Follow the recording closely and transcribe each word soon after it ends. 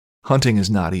Hunting is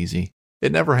not easy.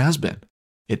 It never has been.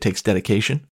 It takes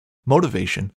dedication,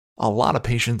 motivation, a lot of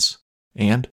patience,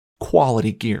 and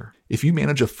quality gear. If you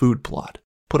manage a food plot,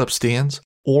 put up stands,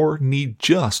 or need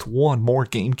just one more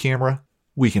game camera,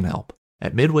 we can help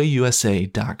at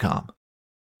MidwayUSA.com.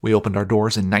 We opened our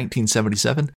doors in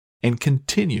 1977 and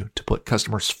continue to put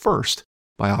customers first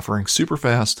by offering super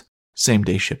fast,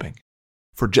 same-day shipping.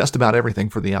 For just about everything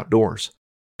for the outdoors,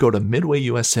 go to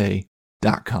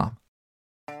MidwayUSA.com.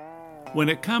 When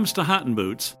it comes to hunting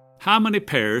boots, how many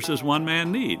pairs does one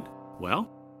man need? Well,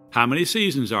 how many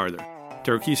seasons are there?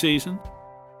 Turkey season?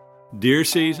 Deer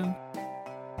season?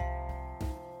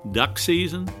 Duck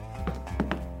season?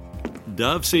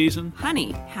 Dove season?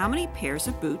 Honey, how many pairs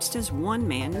of boots does one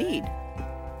man need?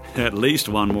 At least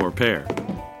one more pair.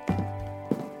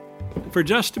 For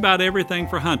just about everything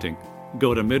for hunting,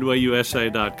 go to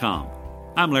MidwayUSA.com.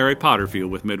 I'm Larry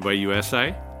Potterfield with Midway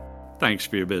USA. Thanks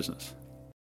for your business.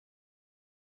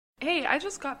 Hey, I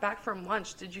just got back from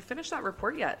lunch. Did you finish that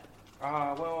report yet?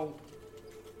 Well,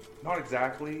 not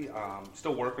exactly.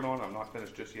 Still working on it. I'm not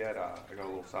finished just yet. I got a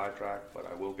little sidetracked, but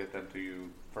I will get them to you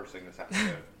first thing this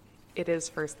afternoon. It is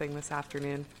first thing this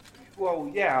afternoon. Well,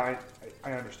 yeah,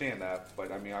 I understand that,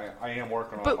 but I mean, I am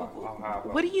working on it.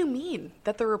 What do you mean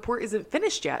that the report isn't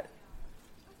finished yet?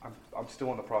 I'm still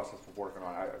in the process of working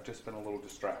on it. I've just been a little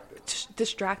distracted.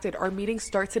 Distracted? Our meeting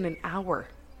starts in an hour.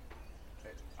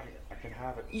 I can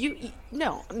have it.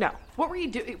 No. What were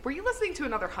you doing? Were you listening to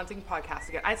another hunting podcast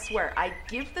again? I swear, I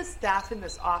give the staff in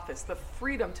this office the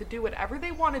freedom to do whatever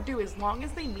they want to do as long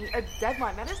as they meet a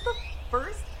deadline. That is the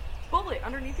first bullet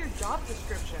underneath your job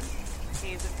description.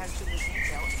 Pays attention to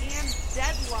detail and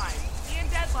deadlines.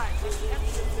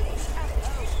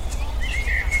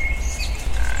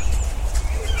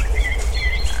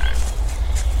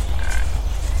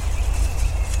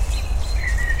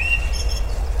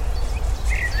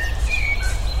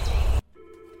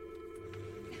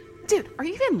 Dude, are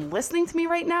you even listening to me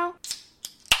right now?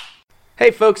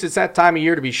 Hey folks, it's that time of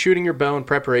year to be shooting your bow in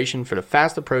preparation for the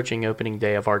fast approaching opening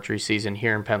day of archery season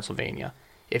here in Pennsylvania.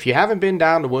 If you haven't been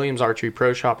down to Williams Archery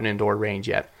Pro Shop and Indoor Range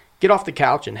yet, get off the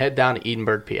couch and head down to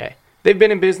Edinburgh, PA. They've been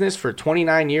in business for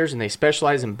 29 years and they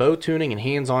specialize in bow tuning and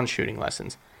hands-on shooting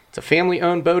lessons. It's a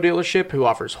family-owned bow dealership who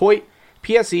offers Hoyt,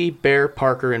 PSE, Bear,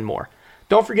 Parker, and more.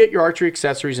 Don't forget your archery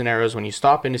accessories and arrows when you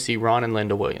stop in to see Ron and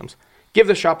Linda Williams. Give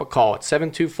the shop a call at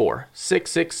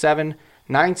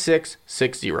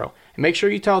 724-667-9660 and make sure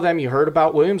you tell them you heard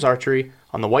about Williams Archery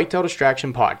on the Whitetail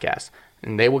Distraction Podcast,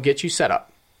 and they will get you set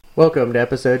up. Welcome to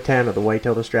episode 10 of the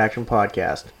Whitetail Distraction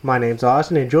Podcast. My name's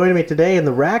Austin, and joining me today in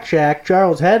the Rack Shack,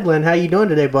 Charles Headland. How you doing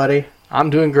today, buddy? I'm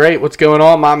doing great. What's going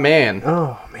on, my man?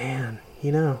 Oh, man.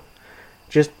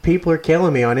 Just people are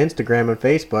killing me on Instagram and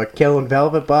Facebook, killing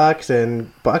velvet bucks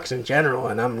and bucks in general,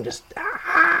 and I'm just,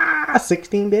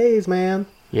 16 days, man.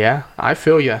 Yeah, I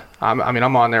feel you. I'm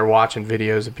on there watching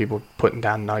videos of people putting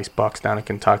down nice bucks down in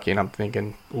Kentucky, and I'm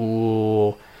thinking,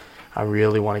 ooh, I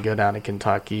really want to go down to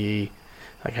Kentucky.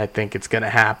 Like, I think it's going to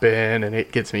happen, and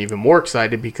it gets me even more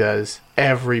excited because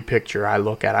every picture I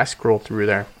look at, I scroll through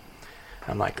there.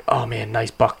 I'm like, oh, man,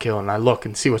 nice buck kill, and I look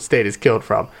and see what state it's killed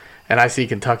from. And I see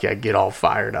Kentucky, I get all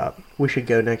fired up. We should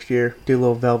go next year, do a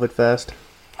little Velvet Fest.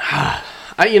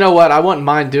 You know what? I wouldn't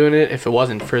mind doing it if it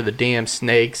wasn't for the damn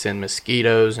snakes and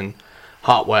mosquitoes and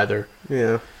hot weather.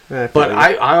 Yeah. But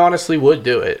I honestly would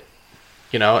do it.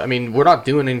 You know, I mean, we're not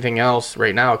doing anything else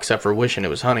right now except for wishing it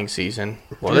was hunting season.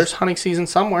 Well, there's hunting season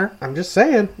somewhere. I'm just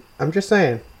saying.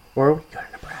 Or we go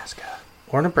to Nebraska.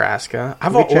 Or Montana.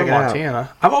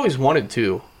 I've always wanted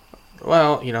to.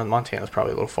 Well, you know, Montana's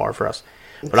probably a little far for us.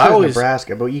 But I always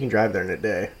Nebraska, but you can drive there in a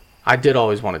day. I did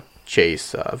always want to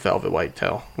chase velvet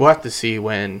whitetail. We'll have to see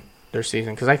when their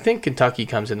season, because I think Kentucky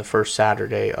comes in the first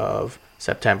Saturday of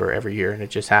September every year, and it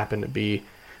just happened to be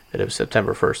that it was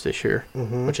September 1st this year,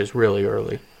 which is really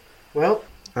early. Well,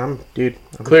 I'm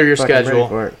clear your schedule.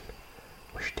 For it.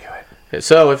 We should do it.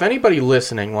 So if anybody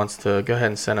listening wants to go ahead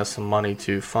and send us some money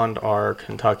to fund our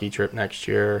Kentucky trip next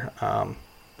year,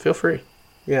 feel free.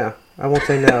 Yeah, I won't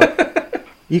say no.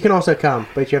 You can also come,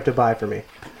 but you have to buy for me.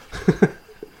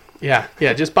 Yeah,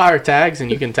 just buy our tags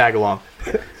and you can tag along.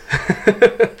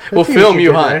 We'll film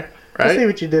you hunt, right? I see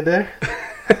what you did there.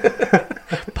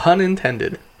 Pun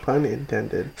intended. Pun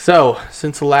intended. So,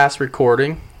 since the last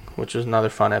recording, which was another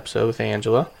fun episode with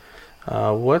Angela,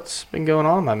 what's been going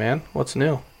on, my man? What's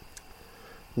new?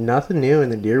 Nothing new in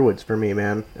the deer woods for me,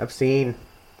 man. I've seen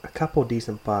a couple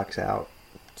decent bucks out.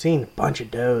 Seen a bunch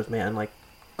of does, man, like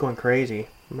going crazy.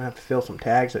 I'm going to have to fill some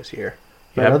tags this year.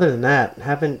 But other than that,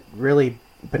 haven't really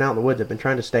been out in the woods. I've been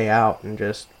trying to stay out and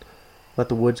just let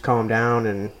the woods calm down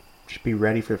and just be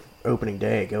ready for opening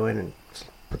day, go in and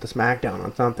put the smack down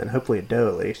on something. Hopefully a doe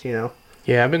at least, you know.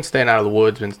 Yeah, I've been staying out of the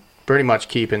woods, been pretty much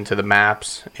keeping to the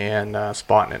maps and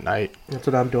spotting at night. That's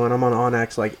what I'm doing. I'm on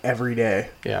Onyx like every day.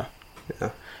 Yeah. Yeah.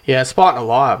 Yeah, spotting a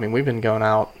lot. I mean, we've been going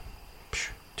out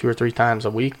 2 or 3 times a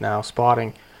week now,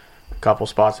 spotting a couple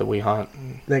spots that we hunt.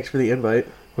 Thanks for the invite.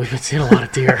 We've been seeing a lot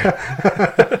of deer.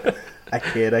 I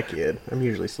kid. I'm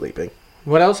usually sleeping.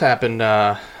 What else happened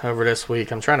over this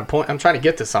week? I'm trying to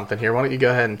get to something here. Why don't you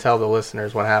go ahead and tell the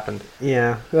listeners what happened?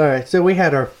 Yeah. All right. So we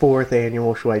had our 4th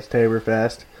annual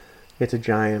Schweiztoberfest. It's a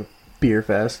giant beer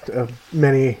fest of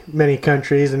many, many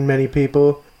countries and many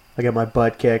people. I got my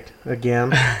butt kicked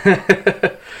again.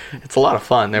 It's a lot of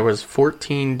fun. There was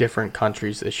 14 different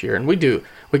countries this year, and we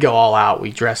go all out.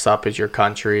 We dress up as your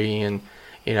country, and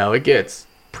it gets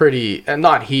pretty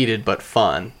not heated but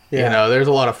fun. Yeah. There's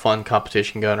a lot of fun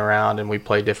competition going around, and we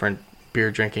play different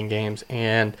beer drinking games.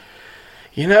 And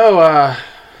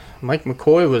Mike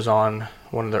McCoy was on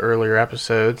one of the earlier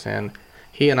episodes, and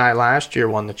he and I last year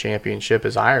won the championship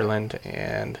as Ireland,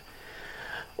 and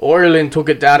Ireland took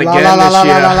it down again this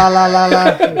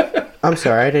year. I'm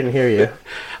sorry, I didn't hear you.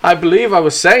 I believe I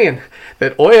was saying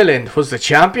that Ireland was the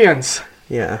champions.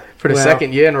 Yeah. For the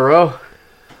second year in a row.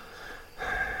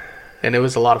 And it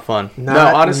was a lot of fun.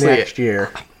 Not honestly, next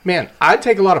year. Man, I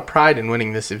take a lot of pride in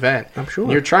winning this event. I'm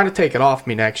sure. You're trying to take it off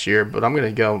me next year, but I'm going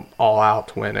to go all out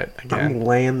to win it again. I'm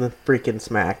laying the freaking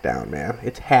smack down, man.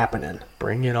 It's happening.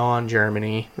 Bring it on,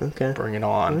 Germany. Okay. Bring it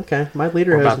on. Okay. My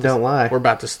leader hosts don't lie. We're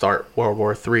about to start World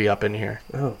War III up in here.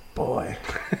 Oh, boy.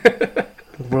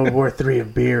 World War III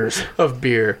of beers. Of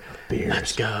beer. Beers.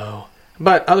 Let's go.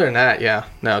 But other than that, yeah.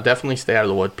 No, definitely stay out of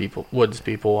the woods,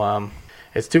 people.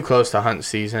 It's too close to hunting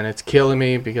season. It's killing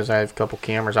me because I have a couple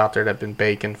cameras out there that have been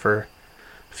baking for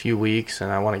a few weeks,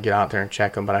 and I want to get out there and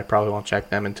check them, but I probably won't check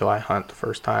them until I hunt the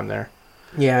first time there.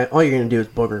 Yeah, all you're going to do is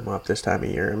booger them up this time of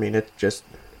year. I mean, it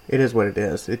is what it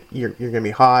is. You're going to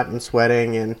be hot and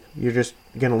sweating, and you're just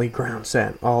going to leave ground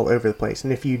scent all over the place.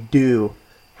 And if you do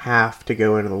have to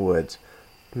go into the woods,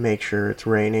 make sure it's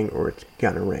raining or it's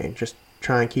going to rain. Just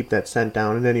try and keep that scent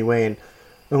down in any way, and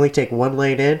only take one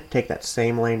lane in, take that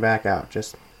same lane back out.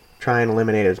 Just try and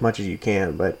eliminate it as much as you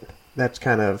can, but that's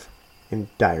kind of in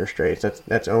dire straits.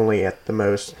 That's only at the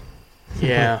most.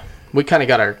 Yeah. We kind of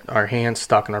got our hands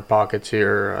stuck in our pockets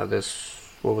here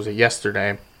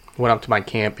yesterday. Went up to my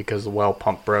camp because the well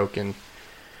pump broke, and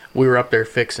we were up there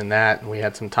fixing that, and we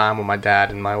had some time when my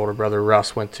dad and my older brother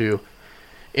Russ went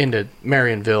into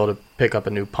Marionville to pick up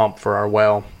a new pump for our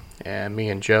well. And me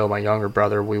and Joe, my younger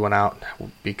brother, we went out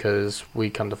because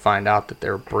we come to find out that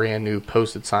there are brand new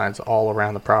posted signs all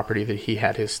around the property that he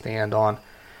had his stand on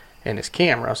and his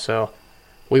camera. So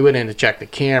we went in to check the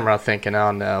camera thinking,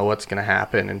 oh no, what's going to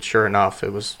happen? And sure enough,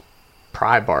 it was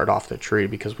pry barred off the tree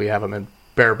because we have them in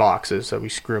bear boxes, so we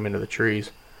screw them into the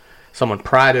trees. Someone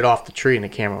pried it off the tree and the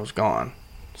camera was gone.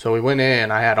 So we went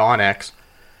in, I had Onyx.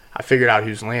 I figured out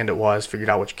whose land it was, figured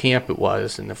out which camp it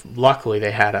was, and luckily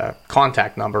they had a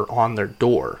contact number on their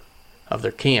door of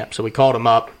their camp. So we called them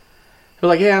up. They're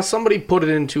like, yeah, somebody put it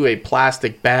into a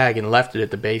plastic bag and left it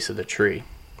at the base of the tree.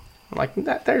 I'm like,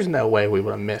 there's no way we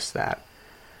would have missed that.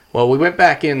 Well, we went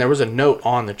back in. There was a note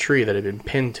on the tree that had been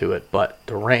pinned to it, but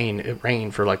it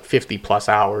rained for like 50-plus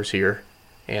hours here,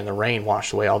 and the rain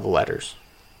washed away all the letters.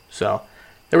 So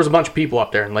there was a bunch of people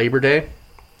up there on Labor Day,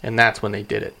 and that's when they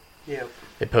did it. Yeah.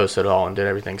 They posted it all and did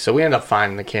everything. So we ended up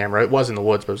finding the camera. It was in the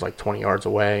woods, but it was like 20 yards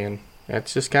away. And it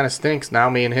just kind of stinks.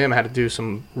 Now me and him had to do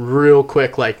some real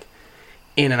quick, like,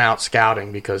 in and out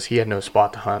scouting because he had no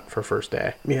spot to hunt for first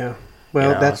day. Yeah.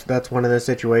 Well, that's one of those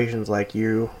situations, like,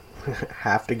 you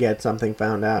have to get something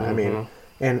found out. Mm-hmm. I mean,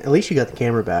 and at least you got the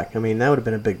camera back. I mean, that would have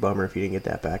been a big bummer if you didn't get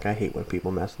that back. I hate when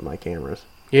people mess with my cameras.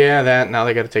 Yeah, now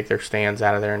they got to take their stands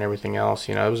out of there and everything else.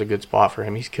 It was a good spot for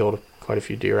him. He's killed quite a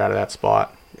few deer out of that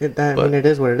spot. It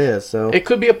is what it is. So it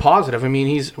could be a positive. I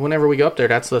mean, whenever we go up there,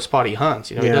 that's the spot he hunts.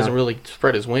 He doesn't really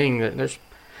spread his wing. There's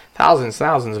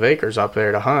thousands of acres up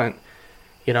there to hunt.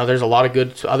 There's a lot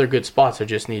of other good spots that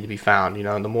just need to be found.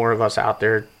 And the more of us out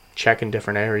there checking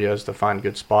different areas to find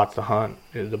good spots to hunt,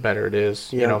 the better it is.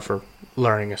 For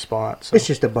learning a spot. So. It's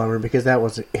just a bummer because that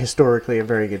was historically a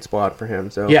very good spot for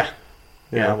him. So yeah,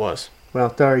 it was.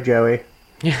 Well, sorry, Joey.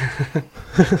 Yeah.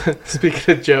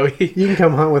 Speaking of Joey, you can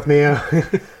come hunt with me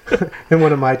in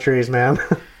one of my trees, man.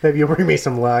 Maybe you'll bring me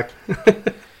some luck.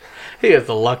 He is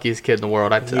the luckiest kid in the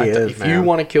world. If you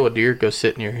want to kill a deer, go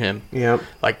sit near him. Yep.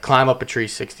 Like climb up a tree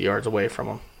 60 yards away from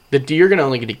him. The deer going to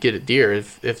only get a deer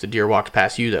if the deer walks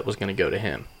past you that was going to go to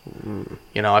him. Mm.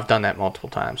 I've done that multiple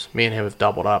times. Me and him have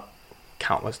doubled up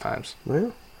countless times.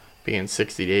 Well, being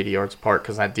 60 to 80 yards apart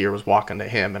because that deer was walking to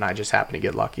him, and I just happened to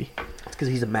get lucky. It's because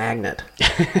he's a magnet.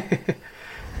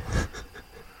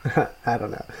 I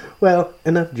don't know. Well,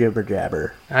 enough jibber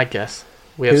jabber. I guess.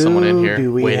 We have someone in here Who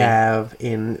do we waiting. have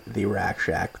in the Rack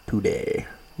Shack today?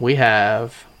 We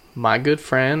have my good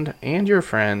friend and your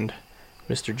friend,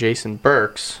 Mr. Jason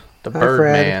Burkes, the Hi,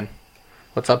 Birdman.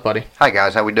 What's up, buddy? Hi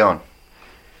guys, how we doing?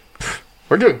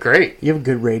 We're doing great. You have a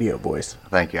good radio voice.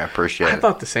 Thank you, I appreciate I it.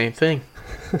 thought the same thing.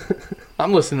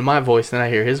 I'm listening to my voice, and I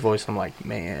hear his voice. I'm like,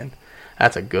 man,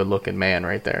 that's a good-looking man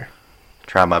right there.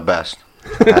 Try my best.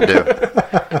 I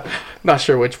do. Not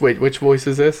sure which voice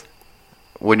is this?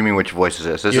 What do you mean? Which voice is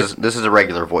this? This is a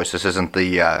regular voice. This isn't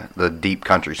the deep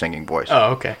country singing voice.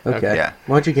 Oh, okay. Okay. Yeah.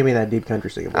 Why don't you give me that deep country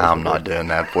singing voice? I'm not doing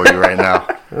that for you right now.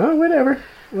 Oh, whatever.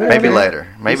 Maybe later.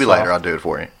 Maybe It's later soft. I'll do it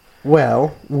for you.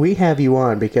 Well, we have you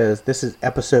on because this is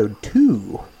episode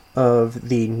 2 of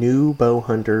the new bow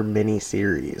hunter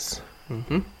mini-series.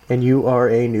 Mm-hmm. And you are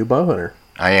a new bow hunter.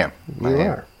 I am. You I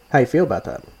am. are. How you feel about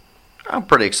that? I'm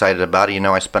pretty excited about it. You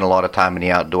know, I spend a lot of time in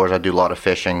the outdoors. I do a lot of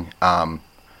fishing.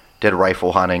 Did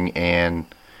rifle hunting, and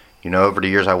you know, over the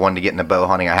years I wanted to get into bow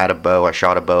hunting. I had a bow. I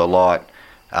shot a bow a lot.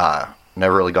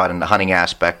 Never really got into the hunting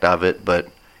aspect of it, but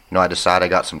you know, I decided I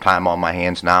got some time on my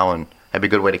hands now, and that'd be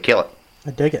a good way to kill it. I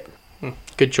dig it.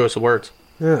 Good choice of words.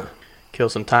 Yeah. Kill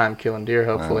some time killing deer,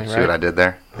 hopefully, See right? what I did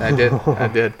there? I did. I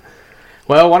did.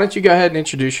 Well, why don't you go ahead and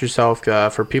introduce yourself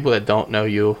for people that don't know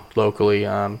you locally.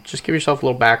 Just give yourself a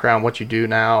little background, what you do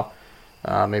now,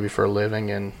 maybe for a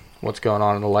living, and what's going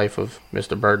on in the life of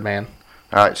Mr. Birdman.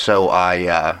 All right, so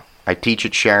I teach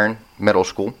at Sharon Middle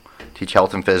School, teach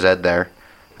health and phys ed there.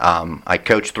 I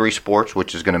coach 3 sports,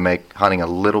 which is going to make hunting a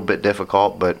little bit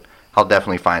difficult, but I'll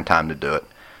definitely find time to do it.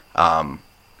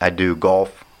 I do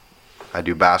golf, I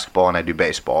do basketball, and I do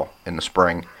baseball in the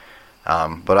spring.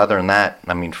 But other than that,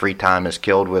 I mean, free time is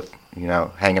killed with, you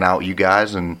know, hanging out with you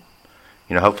guys and,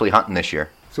 you know, hopefully hunting this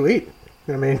year. Sweet.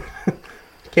 I mean,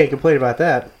 can't complain about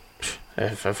that.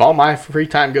 If all my free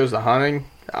time goes to hunting,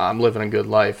 I'm living a good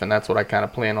life, and that's what I kind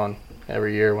of plan on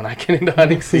every year when I get into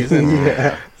hunting season.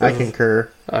 Yeah, I concur.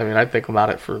 I mean, I think about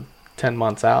it for 10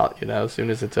 months out, you know. As soon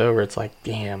as it's over, it's like,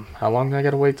 damn, how long do I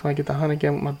got to wait till I get to hunt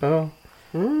again with my bow?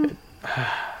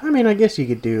 I mean, I guess you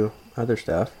could do other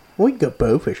stuff. We could go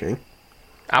bow fishing.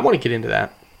 I want to get into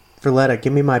that. Verletta,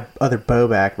 give me my other bow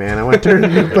back, man. I want to turn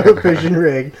it into a bow fishing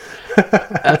rig.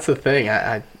 That's the thing.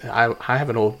 I have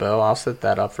an old bow. I'll set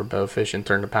that up for bow fishing,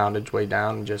 turn the poundage way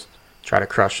down, and just try to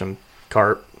crush some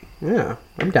carp. Yeah,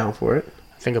 I'm down for it.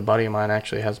 I think a buddy of mine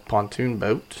actually has a pontoon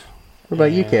boat. What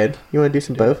about you, kid? You want to do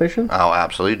some bow fishing? I'll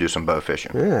absolutely do some bow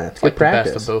fishing. Yeah, it's Like good the best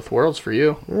practice. of both worlds for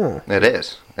you. Yeah. It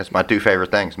is. It's my 2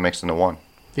 favorite things mixed into one.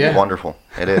 Yeah. Wonderful.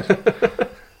 It is.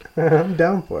 I'm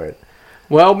down for it.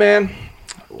 Well, man,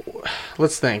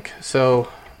 let's think. So,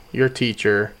 you're a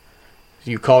teacher.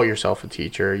 You call yourself a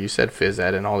teacher. You said phys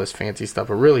ed and all this fancy stuff,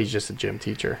 but really he's just a gym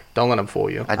teacher. Don't let him fool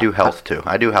you. I do health too.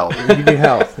 I do health. You do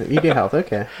health. You do health.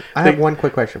 Okay. I have one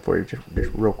quick question for you, just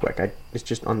real quick. It's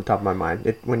just on the top of my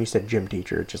mind. When you said gym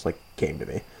teacher, it just like came to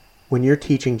me. When you're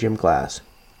teaching gym class,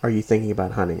 are you thinking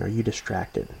about hunting? Are you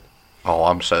distracted? Oh,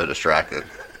 I'm so distracted.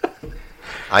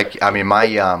 I mean,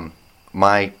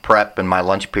 my prep and my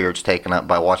lunch period's taken up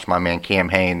by watching my man Cam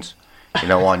Haynes, you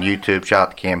know, on YouTube. Shout out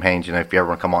to Cam Haynes. You know, if you ever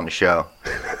want to come on the show,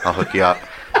 I'll hook you up.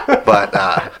 But,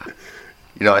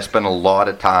 you know, I spend a lot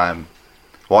of time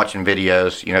watching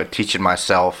videos, you know, teaching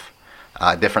myself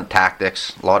different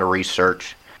tactics, a lot of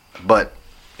research. But,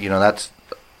 you know, that's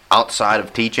outside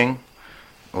of teaching.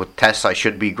 With tests I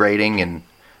should be grading and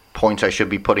points I should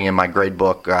be putting in my grade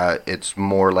book, it's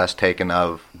more or less taken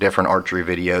of different archery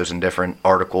videos and different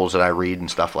articles that I read and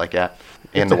stuff like that.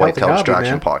 And It's a the Whitetail healthy hobby,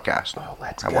 Distraction man. podcast. Oh,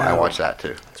 let's I go. watch that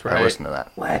too. That's right. I listen to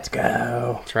that. Let's go.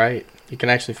 That's right. You can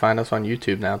actually find us on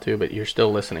YouTube now, too, but you're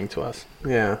still listening to us.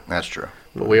 Yeah, That's true.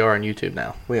 But we are on YouTube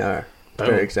now. we are. Boom.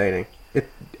 Very exciting. It's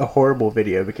a horrible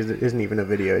video because it isn't even a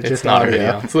video. It's just not audio. a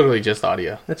video. It's literally just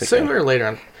audio. That's okay. Sooner or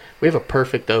later, we have a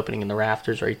perfect opening in the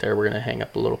rafters right there. We're going to hang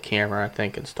up a little camera, I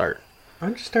think, and start.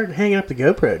 I'm just starting hanging up the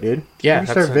GoPro, dude. Yeah, I'm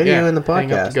just start that's- videoing yeah, the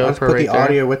hang up podcast. the I'll just GoPro put the right there.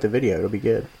 audio with the video. It'll be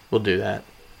good. We'll do that.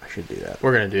 I should do that.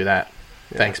 We're going to do that.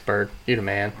 Thanks, Bird. You the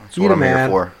man. That's You what the I'm here man.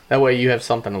 for. That way you have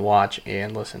something to watch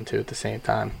and listen to at the same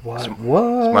time. What? It's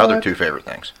my other 2 favorite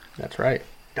things. That's right.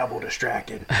 Double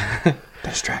distracted.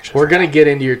 Distractions. We're going to get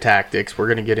into your tactics. We're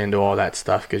going to get into all that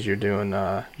stuff because you're doing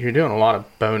a lot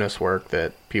of bonus work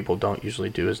that people don't usually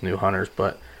do as new hunters.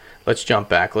 But let's jump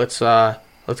back. Let's go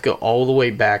all the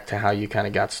way back to how you kind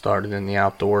of got started in the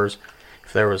outdoors.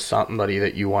 If there was somebody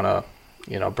that you want to,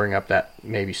 bring up that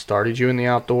maybe started you in the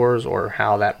outdoors, or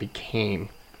how that became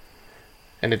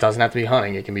And it doesn't have to be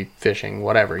hunting. It can be fishing,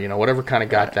 whatever. Whatever kind of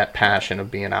got that passion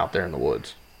of being out there in the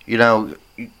woods.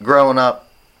 Growing up,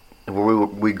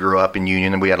 we grew up in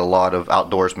Union, and we had a lot of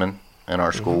outdoorsmen in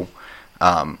our school.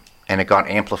 And it got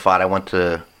amplified. I went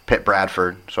to Pitt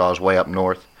Bradford, so I was way up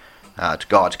north. It's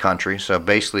God's country. So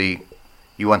basically,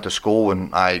 you went to school,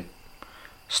 and I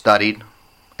studied,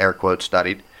 air quotes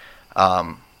studied,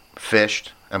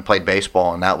 fished, and played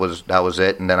baseball, and that was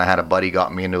it. And then I had a buddy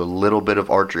got me into a little bit of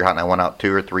archery hunting. I went out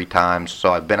 2 or 3 times,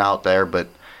 so I've been out there, but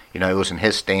it was in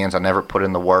his stands. I never put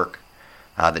in the work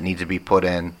that needs to be put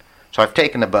in. So I've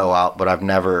taken the bow out, but I've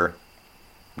never,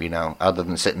 other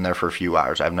than sitting there for a few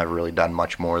hours, I've never really done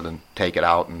much more than take it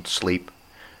out and sleep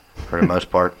for the most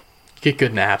part. Get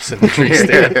good naps in the tree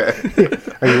stand.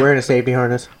 Are you wearing a safety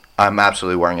harness? I'm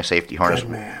absolutely wearing a safety harness.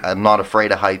 Good man. I'm not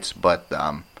afraid of heights, but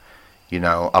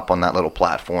up on that little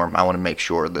platform, I want to make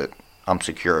sure that I'm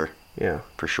secure. Yeah.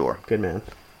 For sure. Good man.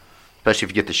 Especially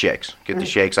if you get the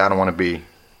shakes. I don't want to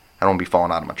be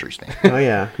falling out of my tree stand. Oh,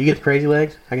 yeah. You get the crazy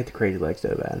legs? I get the crazy legs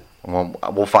so bad. Well,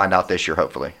 we'll find out this year,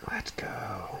 hopefully. Let's go.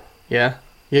 Yeah?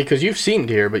 Yeah, because you've seen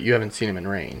deer, but you haven't seen them in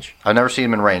range. I've never seen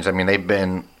them in range. I mean, they've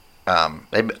been...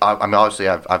 obviously,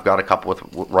 I've got a couple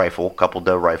with rifle, couple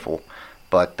doe rifle,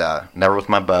 but never with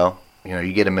my bow.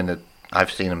 You get them in the...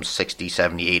 I've seen them 60,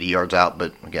 70, 80 yards out,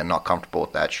 but again, not comfortable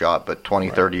with that shot. But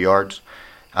 20, 30 yards,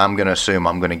 I'm going to assume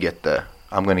I'm going to get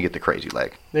the crazy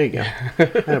leg. There you go.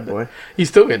 Attaboy. You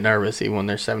still get nervous even when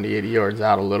they're 70, 80 yards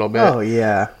out a little bit. Oh,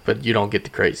 yeah. But you don't get the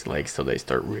crazy legs till they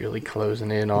start really closing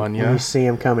in on you. When you see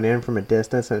them coming in from a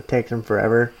distance and it takes them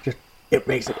forever, it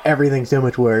makes everything so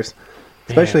much worse.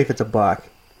 Especially if it's a buck.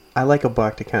 I like a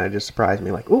buck to kind of just surprise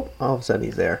me, like, oh, all of a sudden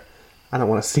he's there. I don't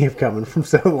want to see him coming from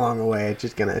so long away. It's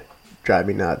just going to drive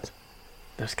me nuts.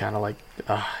 That's kind of like,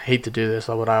 I hate to do this,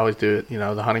 but I always do it.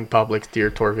 The Hunting Public's deer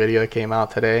tour video came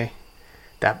out today.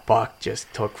 That buck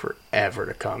just took forever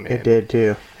to come in. It did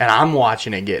too. And I'm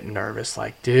watching it getting nervous.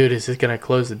 Like, dude, is this going to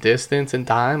close the distance in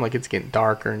time? Like, it's getting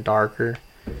darker and darker.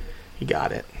 He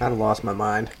got it. I'd have lost my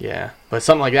mind. Yeah. But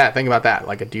something like that, think about that.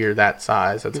 Like a deer that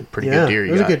size, that's a pretty good deer.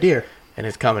 It was a good deer. And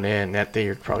it's coming in. That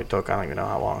deer probably took, I don't even know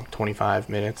how long, 25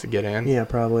 minutes to get in. Yeah,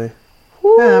 probably.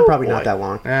 Woo, probably not that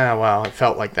long. Yeah, well, it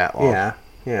felt like that long.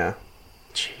 Yeah.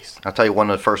 Jeez. I'll tell you,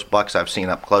 one of the first bucks I've seen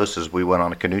up close is we went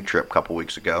on a canoe trip a couple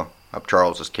weeks ago up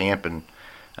Charles's camp, and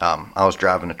I was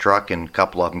driving a truck, and a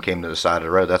couple of them came to the side of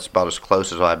the road. That's about as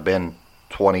close as I've been,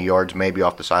 20 yards maybe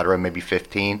off the side of the road, maybe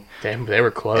 15. Damn, they were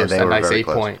close. That nice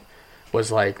 8-point was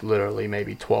like literally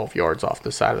maybe 12 yards off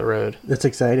the side of the road. That's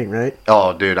exciting, right?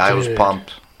 Oh, dude, I was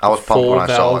pumped. I was pumped when I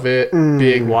saw it.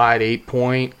 Big, wide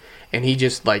 8-point. And he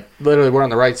just, like, literally, we're on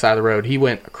the right side of the road. He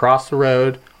went across the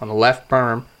road on the left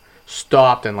berm,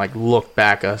 stopped, and, like, looked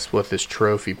back at us with this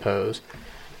trophy pose.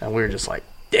 And we were just like,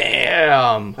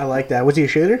 damn. I like that. Was he a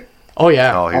shooter? Oh,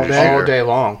 yeah. Oh, he was all day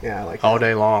long. Yeah, I like that. All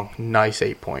day long. Nice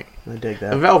 8-point. I dig that.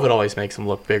 The velvet always makes him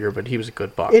look bigger, but he was a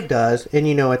good buck. It does. And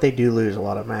you know what? They do lose a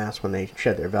lot of mass when they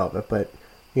shed their velvet, but,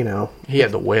 He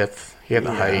had the width. He had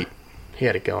the height. He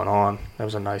had it going on. That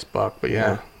was a nice buck, but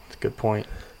yeah. It's a good point.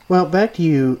 Well, back to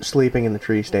you sleeping in the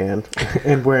tree stand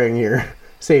and wearing your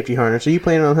safety harness. Are you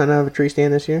planning on hunting out of a tree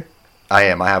stand this year? I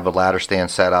am. I have a ladder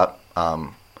stand set up.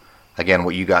 Again,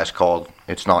 what you guys called,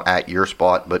 it's not at your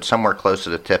spot, but somewhere close to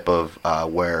the tip of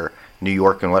where New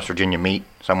York and West Virginia meet,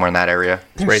 somewhere in that area.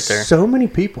 It's right there. So many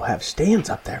people have stands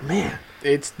up there, man.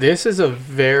 This is a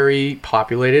very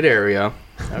populated area.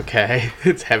 Okay,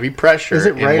 it's heavy pressure. Is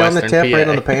it right on the tip, PA. right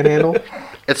on the panhandle?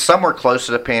 It's somewhere close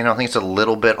to the panhandle. I think it's a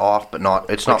little bit off, but not.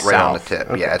 It's like not right on the south. tip.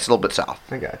 Okay. Yeah, it's a little bit south.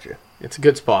 I got you. It's a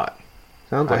good spot.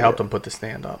 Sounds I like helped it. him put the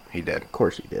stand up. He did. Of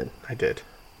course you did. I did.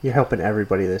 You're helping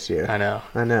everybody this year. I know.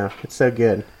 I know. It's so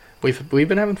good. We've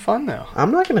been having fun though. I'm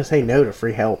not going to say no to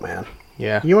free help, man.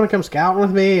 Yeah. You want to come scouting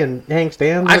with me and hang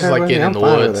stands? I just like getting in I'm the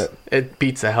fine with woods. It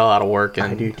beats the hell out of work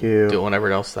and I do too. doing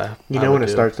whatever else that You know when it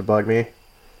starts to bug me?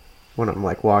 When I'm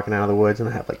like walking out of the woods and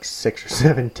I have like 6 or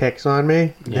 7 ticks on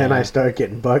me, then I start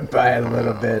getting bugged by it a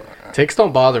little bit. Ticks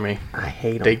don't bother me. I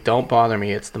hate them. They don't bother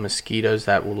me. It's the mosquitoes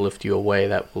that will lift you away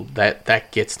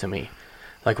that gets to me.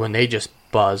 Like when they just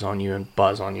buzz on you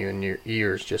and your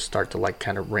ears just start to like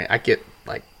kind of I get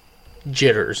like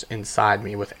jitters inside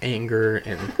me with anger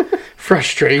and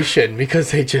frustration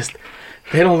because they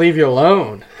don't leave you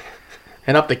alone.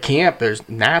 And up the camp, there's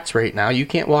gnats right now. You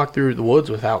can't walk through the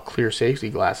woods without clear safety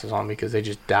glasses on because they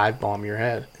just dive bomb your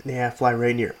head. Yeah, fly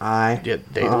right in your eye. Yeah,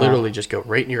 they literally just go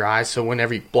right in your eyes. So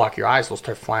whenever you block your eyes, they'll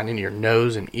start flying into your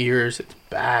nose and ears. It's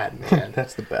bad, man.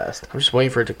 That's the best. I'm just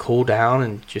waiting for it to cool down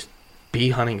and just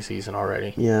be hunting season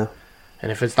already. Yeah.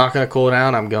 And if it's not going to cool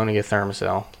down, I'm going to get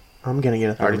Thermacell. I'm going to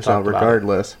get a Already Thermacell talked about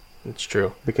regardless. It's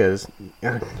true. Because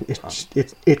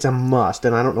it's a must,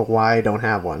 and I don't know why I don't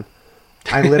have one.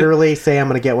 I literally say I'm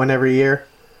going to get one every year,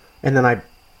 and then I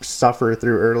suffer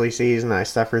through early season, I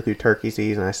suffer through turkey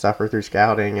season, I suffer through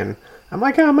scouting, and I'm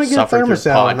like, oh, I'm going to get a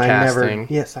thermocell, and I never...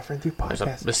 Yeah, suffering through podcasting.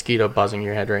 There's a mosquito buzzing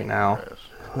your head right now.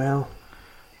 Well,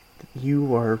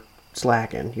 you are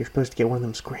slacking. You're supposed to get one of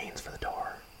them screens for the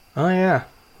door. Oh, yeah.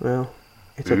 Well,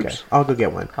 it's okay. I'll go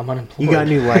get one. I'm unemployed. You got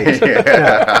new lights. No,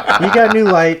 you got new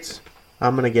lights.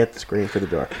 I'm going to get the screen for the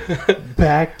door.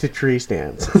 Back to tree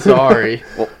stands. Sorry.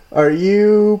 Are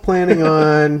you planning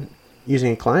on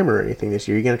using a climber or anything this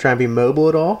year? Are you going to try and be mobile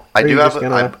at all? I do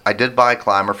have. I did buy a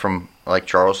climber from, like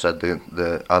Charles said,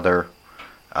 the other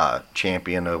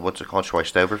champion of what's it called,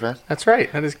 Schweistoverfest. That's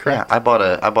right. That is correct. Yeah, I bought.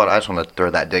 I just want to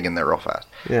throw that dig in there real fast.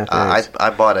 Yeah.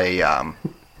 I bought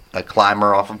a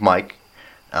climber off of Mike.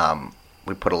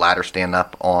 We put a ladder stand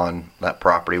up on that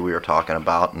property we were talking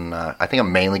about, and I think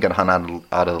I'm mainly going to hunt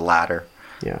out of the ladder.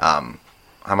 Yeah.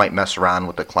 I might mess around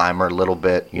with the climber a little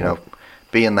bit, you know,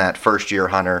 being that first year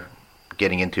hunter,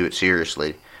 getting into it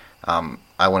seriously.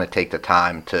 I want to take the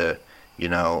time to, you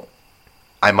know,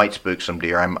 I might spook some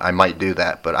deer. I might do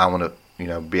that, but I want to, you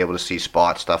know, be able to see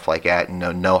spots, stuff like that,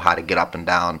 and know how to get up and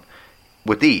down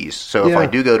with ease. So if I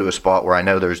do go to a spot where I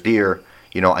know there's deer,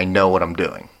 you know, I know what I'm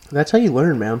doing. That's how you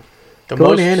learn, man.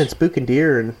 Going in and spooking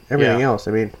deer and everything else.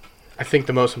 I mean, I think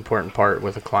the most important part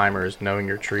with a climber is knowing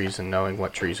your trees and knowing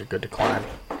what trees are good to climb.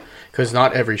 Because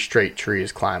not every straight tree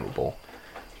is climbable.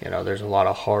 You know, there's a lot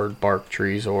of hard bark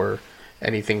trees or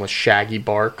anything with shaggy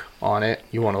bark on it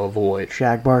you want to avoid.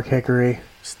 Shagbark, hickory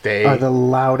are the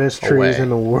loudest trees in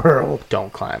the world.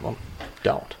 Don't climb them.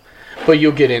 Don't. But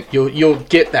you'll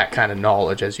get that kind of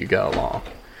knowledge as you go along.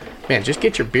 Man, just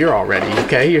get your beer already,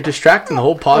 okay? You're distracting the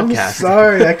whole podcast. I'm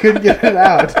sorry, I couldn't get it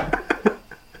out.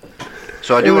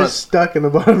 So I do want to stuck in the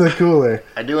bottom of the cooler.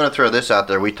 I do want to throw this out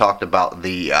there. We talked about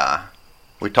you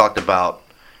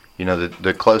know,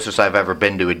 the closest I've ever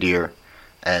been to a deer,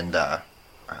 and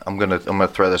I'm gonna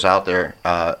throw this out there.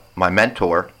 My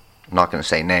mentor, I'm not gonna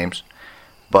say names,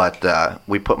 but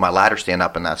we put my ladder stand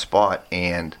up in that spot,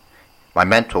 and my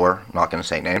mentor, I'm not gonna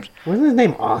say names. Wasn't his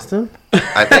name Austin?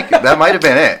 I think that might have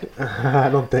been it. I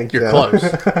don't think you're close.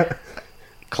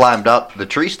 Climbed up the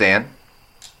tree stand,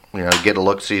 you know, get a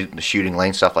look, see the shooting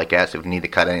lane, stuff like that, so if we need to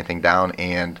cut anything down,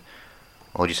 and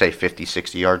what would you say, 50,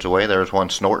 60 yards away, there was one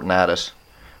snorting at us.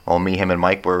 Well, me, him, and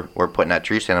Mike were putting that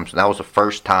tree stand up, so that was the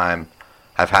first time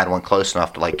I've had one close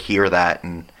enough to, like, hear that,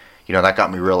 and, you know, that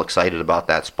got me real excited about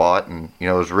that spot, and, you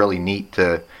know, it was really neat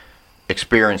to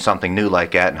experience something new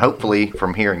like that, and hopefully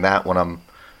from hearing that when I'm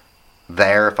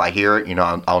there, if I hear it, you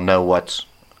know, I'll know what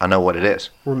it is.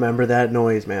 Remember that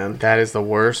noise, man. That is the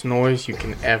worst noise you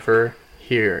can ever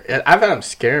hear. I've had them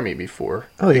scare me before.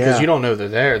 Oh, because you don't know they're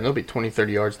there, and they'll be 20,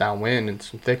 30 yards downwind and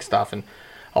some thick stuff, and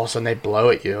all of a sudden they blow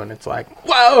at you, and it's like,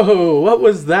 whoa, what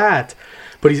was that?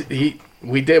 But we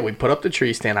put up the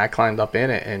tree stand, I climbed up in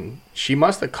it, and she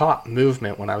must have caught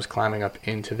movement when I was climbing up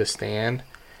into the stand.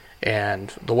 And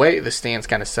the way the stand's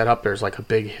kind of set up, there's like a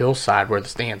big hillside where the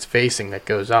stand's facing that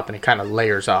goes up, and it kind of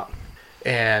layers up.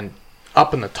 And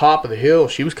up in the top of the hill,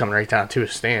 she was coming right down to a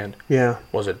stand. Yeah.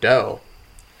 Was a doe.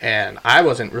 And I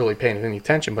wasn't really paying any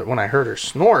attention, but when I heard her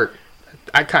snort,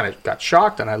 I kind of got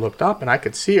shocked, and I looked up, and I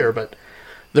could see her, but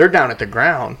they're down at the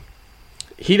ground.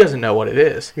 He doesn't know what it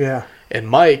is. Yeah. And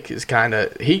Mike is kind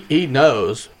of, he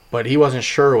knows, but he wasn't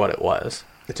sure what it was.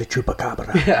 It's a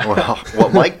chupacabra. Yeah. Well,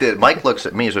 what Mike did, Mike looks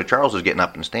at me, so Charles is getting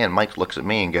up in the stand. Mike looks at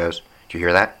me and goes, "Did you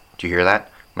hear that? Did you hear that?"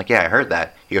 I'm like, "Yeah, I heard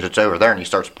that." He goes, "It's over there," and he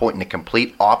starts pointing the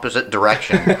complete opposite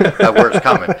direction of where it's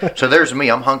coming. So there's me.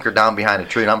 I'm hunkered down behind a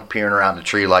tree, and I'm peering around the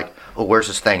tree like, "Oh, where's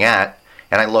this thing at?"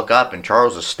 And I look up, and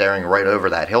Charles is staring right over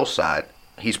that hillside.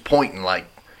 He's pointing like,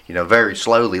 you know, very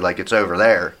slowly, like it's over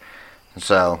there. And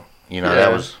so, you know,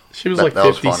 that was... She was like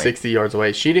 50, 60 yards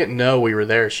away. She didn't know we were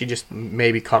there. She just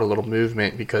maybe caught a little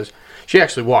movement because she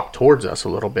actually walked towards us a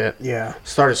little bit. Yeah.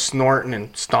 Started snorting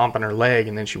and stomping her leg,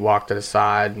 and then she walked to the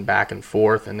side and back and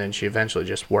forth, and then she eventually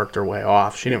just worked her way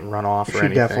off. She didn't run off or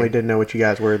anything. She definitely didn't know what you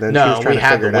guys were then. No, she was trying we to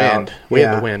had figure the it wind. out. We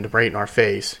had the wind right in our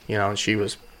face, you know, and she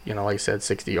was, you know, like I said,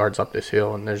 60 yards up this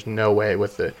hill, and there's no way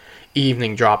with the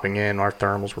evening dropping in, our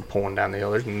thermals were pulling down the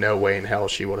hill. There's no way in hell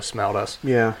she would have smelled us.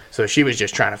 Yeah. So she was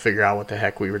just trying to figure out what the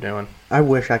heck we were doing. I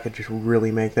wish I could just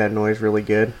really make that noise really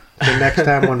good. The next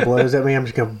time one blows at me, I'm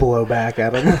just going to blow back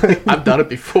at them. I've done it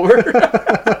before.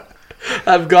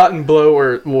 I've gotten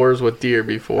blow wars with deer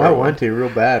before. I want to real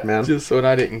bad, man. Just so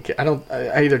I didn't.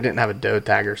 I either didn't have a doe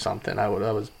tag or something. I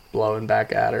was blowing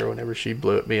back at her. Whenever she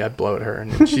blew at me, I'd blow at her,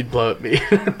 and then she'd blow at me,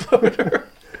 and I'd blow at her.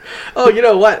 Oh, you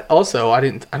know what? Also, I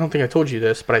don't think I told you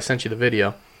this, but I sent you the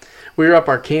video. we were up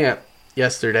our camp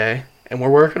yesterday, and we're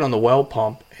working on the well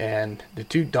pump, and the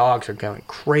 2 dogs are going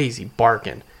crazy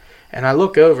barking. And I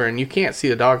look over, and you can't see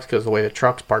the dogs because of the way the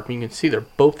truck's parked, but you can see they're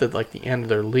both at like the end of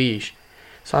their leash.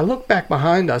 So I look back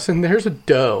behind us, and there's a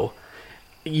doe,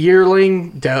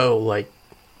 yearling doe, like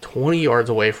 20 yards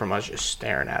away from us, just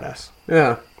staring at us.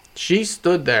 Yeah. She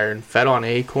stood there and fed on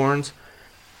acorns.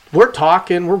 We're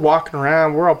talking, we're walking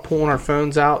around, we're all pulling our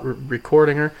phones out,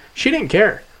 recording her. She didn't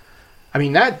care. I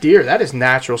mean, that deer, that is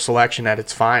natural selection at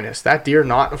its finest. That deer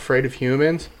not afraid of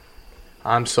humans.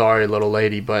 I'm sorry, little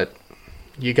lady, but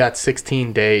you got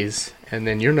 16 days, and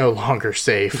then you're no longer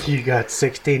safe. You got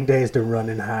 16 days to run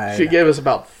and hide. She gave us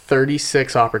about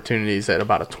 36 opportunities at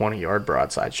about a 20-yard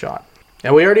broadside shot.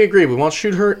 And we already agreed we won't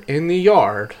shoot her in the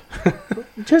yard.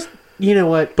 Just, you know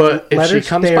what? But if she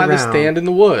comes by the stand in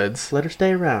the woods, let her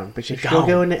stay around. Because she'll gone.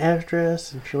 go into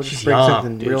extras, and she'll just she's bring young,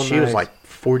 something dude. real She nice. was like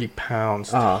 40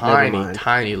 pounds. Oh, tiny,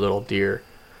 tiny little deer.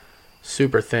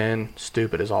 Super thin,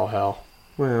 stupid as all hell.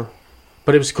 Well,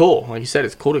 but it was cool. Like you said,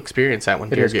 it's cool to experience that when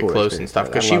deer get close and stuff.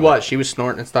 Because she was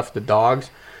snorting and stuff at the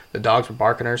dogs. The dogs were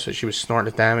barking at her, so she was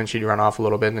snorting at them, and she'd run off a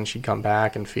little bit, and then she'd come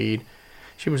back and feed.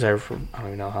 She was there for, I don't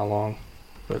even know how long.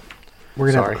 But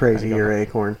we're going to have crazy year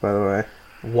acorns, by the way.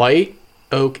 White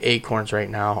oak acorns right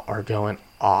now are going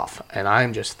off. And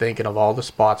I'm just thinking of all the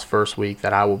spots first week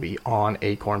that I will be on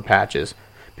acorn patches,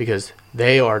 because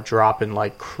they are dropping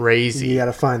like crazy. You got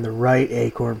to find the right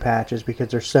acorn patches because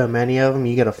there's so many of them.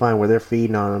 You got to find where they're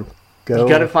feeding on them. You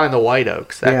got to find the white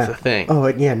oaks. That's the thing. Oh,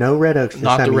 yeah, no red oaks.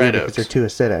 Not the red oaks. Because they're too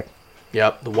acidic.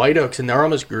 Yep, the white oaks, and they're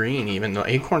almost green even. The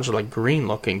acorns are like green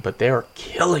looking, but they are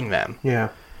killing them. Yeah.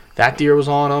 That deer was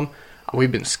on them.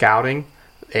 We've been scouting.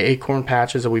 The acorn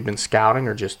patches that we've been scouting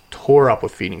are just tore up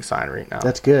with feeding sign right now.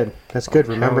 That's good. That's good.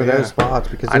 Remember those spots,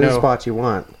 because those are the spots you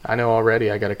want. I know already.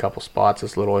 I got a couple spots,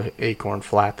 this little acorn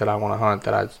flat that I want to hunt,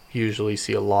 that I usually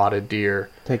see a lot of deer.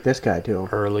 Take this guy to him.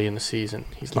 Early in the season.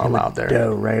 He's not allowed there.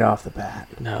 Doe right off the bat.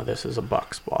 No, this is a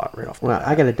buck spot right off the bat. Well,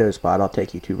 I got a doe spot I'll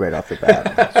take you to right off the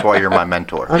bat. That's why you're my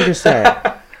mentor. I'm just saying.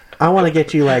 I want to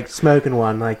get you, like, smoking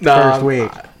one, like, the first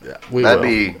week.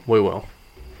 We will.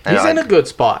 He's in a good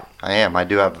spot. I am. I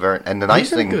do have and the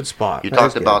nice thing. He's in a good spot. You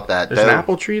talked about that. There's an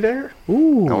apple tree there.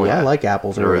 Ooh, I like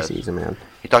apples early season, man.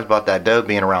 You talked about that doe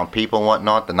being around people and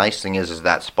whatnot. The nice thing is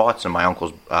that spot's in my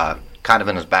uncle's, kind of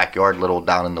in his backyard, little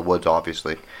down in the woods,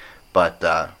 obviously, but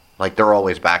like they're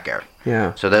always back there.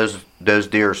 Yeah. So those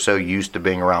deer are so used to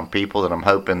being around people that I'm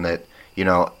hoping that, you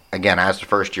know, again, as the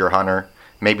first year hunter,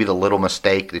 maybe the little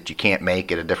mistake that you can't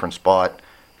make at a different spot,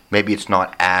 maybe it's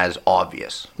not as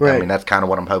obvious. Right. I mean, that's kind of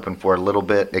what I'm hoping for a little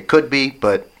bit. It could be,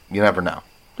 but you never know.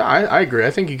 I agree.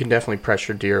 I think you can definitely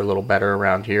pressure deer a little better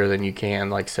around here than you can,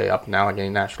 like, say, up in Allegheny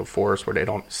National Forest where they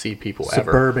don't see people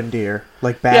ever. Suburban deer,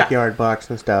 like backyard bucks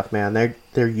and stuff, man.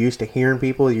 They're used to hearing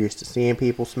people, they're used to seeing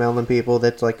people, smelling people.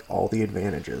 That's, like, all the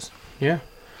advantages. Yeah.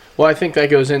 Well, I think that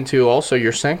goes into also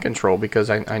your scent control, because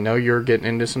I know you're getting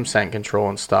into some scent control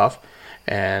and stuff.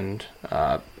 And,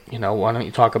 you know, why don't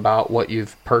you talk about what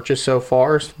you've purchased so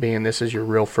far, being this is your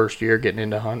real first year getting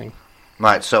into hunting? All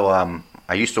right, so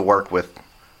I used to work with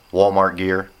Walmart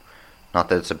gear. Not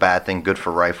that it's a bad thing, good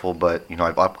for rifle, but, you know,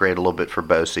 I've upgraded a little bit for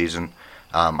bow season.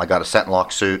 I got a scent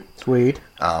lock suit. Sweet.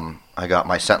 I got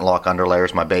my scent lock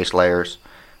underlayers, my base layers,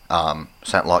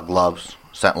 scent lock gloves,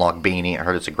 scent lock beanie. I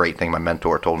heard it's a great thing. My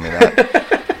mentor told me that.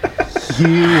 You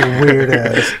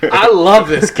weirdos. I love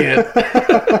this kid.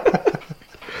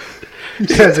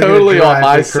 He's totally on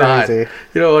my side.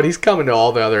 You know what? He's coming to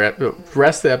all the other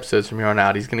rest of the episodes from here on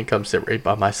out. He's going to come sit right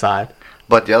by my side.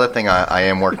 But the other thing I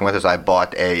am working with is I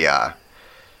bought it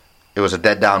was a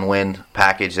dead downwind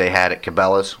package they had at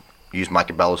Cabela's. Used my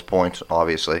Cabela's points,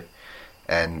 obviously.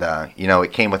 And, you know,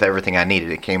 it came with everything I needed.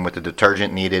 It came with the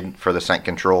detergent needed for the scent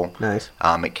control. Nice.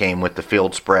 It came with the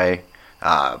field spray,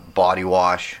 body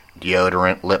wash,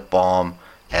 deodorant, lip balm,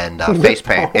 and face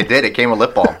paint. It did. It came with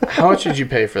lip balm. How much did you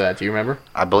pay for that? Do you remember?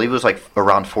 I believe it was like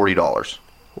around $40.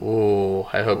 Ooh,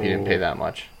 I hope you didn't pay that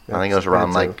much. I think it was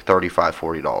around like $35,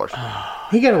 $40.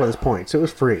 He got it with his points. It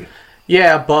was free.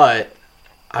 Yeah, but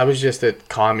I was just at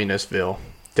Communistville.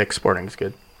 Dick's Sporting's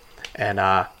good. And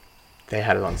they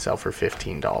had it on sale for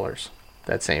 $15.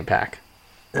 That same pack.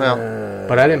 Well,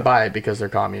 but I didn't buy it because they're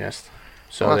communist.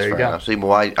 So well, there you go. Enough. See,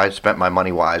 well, I spent my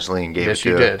money wisely and gave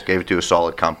it to a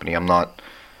solid company. I'm not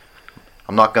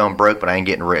going broke, but I ain't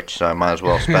getting rich, so I might as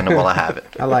well spend it while I have it.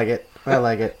 I like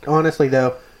it. Honestly,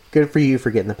 though, good for you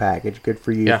for getting the package. Good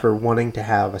for you for wanting to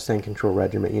have a scent control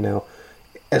regimen. You know,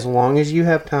 as long as you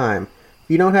have time.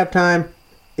 If you don't have time,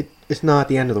 it's not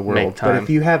the end of the world. But if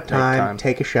you have time,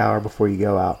 take a shower before you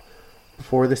go out.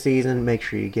 before the season, make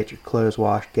sure you get your clothes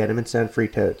washed, get them in scent-free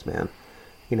totes, man.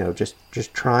 You know, just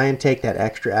try and take that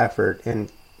extra effort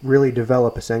and really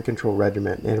develop a scent control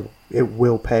regimen, and it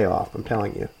will pay off. I'm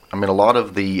telling you. I mean, a lot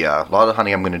of the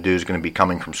hunting I'm going to do is going to be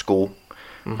coming from school.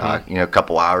 You know, a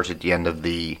couple hours at the end of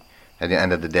the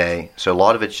day. So a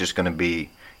lot of it's just going to be,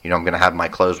 you know, I'm going to have my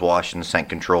clothes washed in scent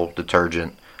control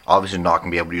detergent. Obviously, not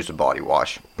going to be able to use a body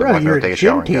wash. Bro, you're a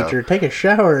gym teacher. Take a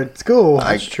shower at school.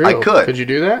 That's true. I could. Could you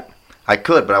do that? I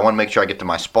could, but I want to make sure I get to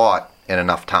my spot in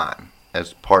enough time.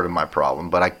 As part of my problem,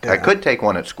 but I could take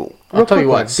one at school. I'll tell you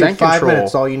what, scent control. 5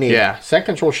 minutes, all you need. Yeah, scent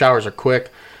control showers are quick.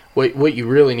 What you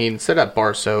really need, instead of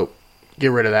bar soap,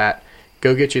 get rid of that.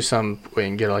 Go get you some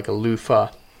and get like a loofah,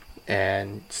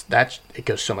 and it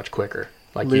goes so much quicker.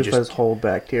 Like loofahs hold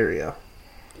bacteria.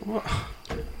 Well,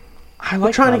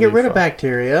 I'm trying to get rid of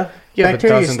bacteria. Yeah,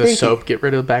 bacteria but doesn't the soap get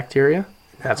rid of bacteria?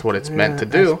 That's what it's meant to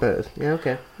do. I suppose. Yeah,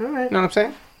 okay. All right. You know what I'm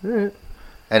saying? All right.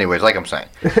 Anyways, like I'm saying,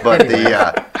 but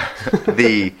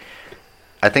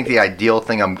I think the ideal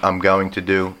thing I'm going to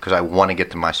do, because I want to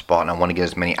get to my spot and I want to get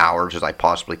as many hours as I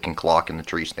possibly can clock in the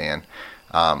tree stand.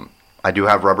 I do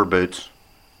have rubber boots,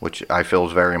 which I feel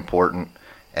is very important,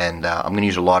 and I'm going to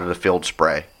use a lot of the field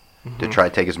spray to try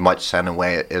to take as much scent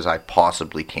away as I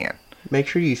possibly can. Make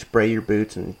sure you spray your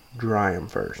boots and dry them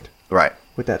first. Right.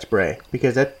 With that spray,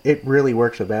 because it really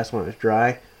works the best when it's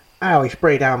dry. I always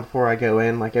spray down before I go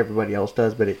in like everybody else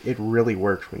does, but it really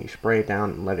works when you spray it down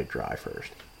and let it dry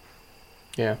first.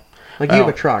 Yeah. Like you have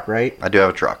a truck, right? I do have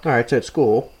a truck. All right, so at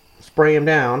school, spray them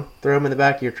down, throw them in the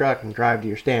back of your truck, and drive to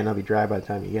your stand. They'll be dry by the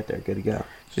time you get there. Good to go.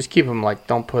 Just keep them, like,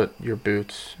 don't put your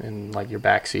boots in, like, your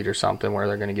back seat or something where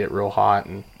they're going to get real hot.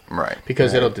 Right.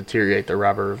 Because it'll deteriorate. The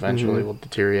rubber eventually will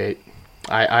deteriorate.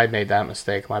 I made that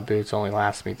mistake. My boots only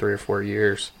lasted me 3 or 4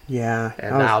 years. Yeah,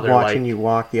 and I was watching you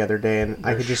walk the other day, and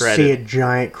I could just see a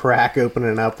giant crack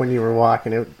opening up when you were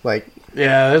walking. It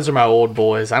yeah, those are my old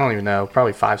boys. I don't even know,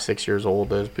 probably 5, 6 years old.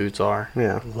 Those boots are.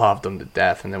 Yeah, loved them to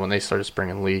death. And then when they started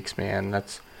springing leaks, man,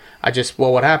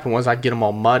 what happened was I'd get them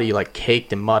all muddy, like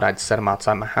caked in mud. I'd set them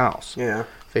outside my house. Yeah,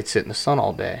 they'd sit in the sun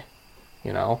all day,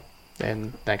 you know.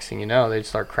 And next thing you know, they'd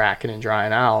start cracking and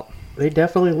drying out. They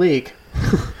definitely leak.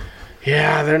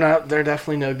 Yeah, they're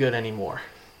definitely no good anymore.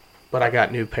 But I got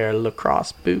a new pair of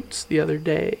lacrosse boots the other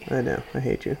day. I know. I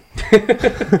hate you.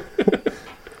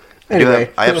 Anyway.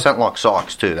 I have scent lock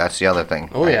socks, too. That's the other thing.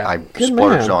 Oh, yeah. I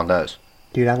splurged on those.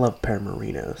 Dude, I love a pair of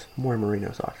Merinos. I'm wearing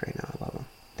Merino socks right now. I love them.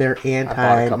 They're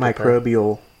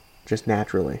antimicrobial just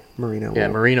naturally. Merino wool. Yeah,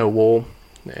 Merino wool.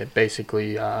 It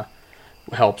basically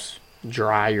helps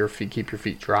dry your feet, keep your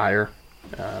feet drier,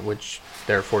 which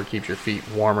therefore keeps your feet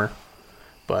warmer.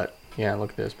 But yeah,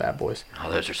 look at those bad boys.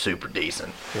 Oh, those are super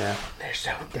decent. Yeah,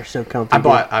 they're so comfy.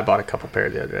 I bought a couple pair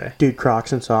the other day. Dude,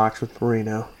 Crocs and socks with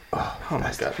Merino. Oh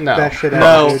my god!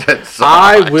 No,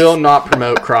 I will not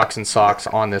promote Crocs and socks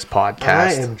on this podcast.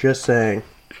 I am just saying.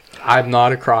 I'm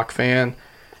not a Croc fan.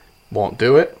 Won't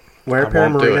do it. Wear a pair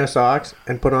of Merino socks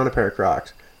and put on a pair of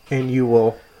Crocs, and you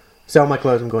will sell my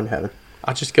clothes and go into heaven.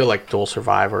 I'll just go like Dual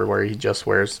Survivor, where he just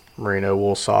wears merino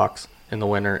wool socks in the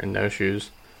winter and no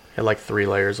shoes. He had like 3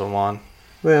 layers of them on.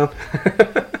 Well,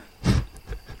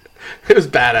 it was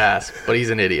badass, but he's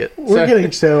an idiot. We're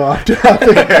getting so off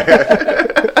topic.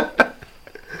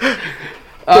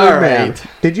 All right.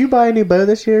 Did you buy a new bow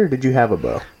this year, or did you have a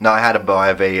bow? No, I had a bow. I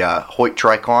have a Hoyt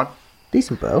Tricon.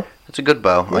 Decent bow. It's a good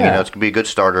bow. Yeah. You know, it's going to be a good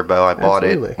starter bow. I bought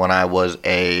it when I was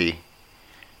a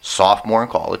sophomore in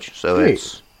college, so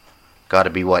it's got to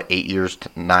be,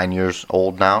 9 years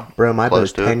old now? Bro, my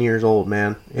bow's 10 years old,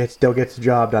 man. It still gets the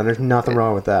job done. There's nothing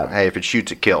wrong with that. Hey, if it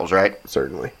shoots, it kills, right?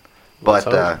 Certainly.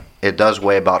 But it does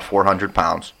weigh about 400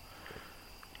 pounds.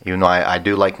 Even though I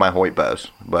do like my Hoyt bows,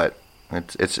 but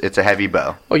it's a heavy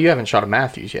bow. Well, you haven't shot a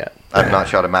Matthews yet. I've not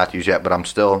shot a Matthews yet, but I'm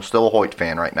still a Hoyt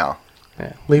fan right now.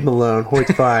 Yeah. Leave him alone.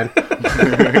 Hoyt's fine.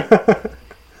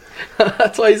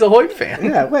 That's why he's a Hoyt fan.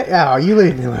 Yeah, wait. Oh, you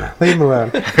leave me alone. Leave him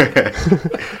alone.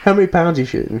 How many pounds are you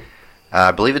shooting?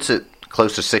 I believe it's at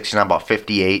close to 69, about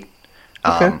 58.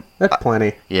 Okay, that's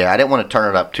plenty. Yeah, I didn't want to turn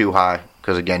it up too high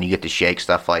because, again, you get to shake,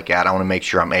 stuff like that. I want to make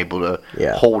sure I'm able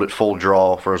to hold it full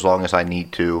draw for as long as I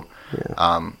need to.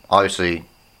 Yeah. Obviously,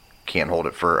 can't hold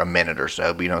it for a minute or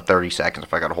so, but 30 seconds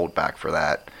if I got to hold back for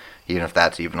that, even if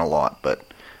that's even a lot. But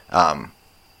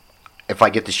if I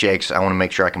get the shakes, I want to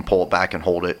make sure I can pull it back and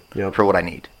hold it for what I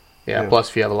need. Yeah, plus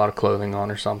if you have a lot of clothing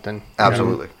on or something.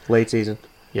 Absolutely. Late season.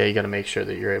 Yeah, you got to make sure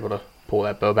that you're able to pull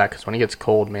that bow back, because when it gets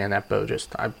cold, man, that bow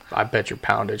just, I bet your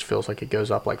poundage feels like it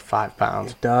goes up like 5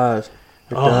 pounds. It does.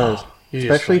 It does.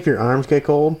 Especially if your arms get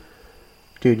cold.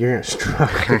 Dude, you're going to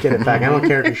struggle to get it back. I don't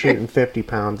care if you're shooting 50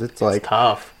 pounds. It's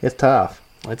tough. It's tough.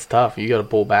 It's tough. You got to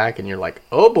pull back, and you're like,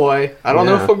 oh boy, I don't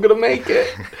know if I'm gonna make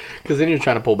it, because then you're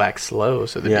trying to pull back slow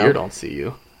so the deer don't see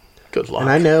you. Good luck. And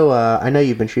I know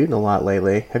you've been shooting a lot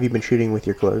lately. Have you been shooting with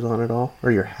your clothes on at all,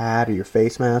 or your hat, or your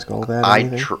face mask, all that? I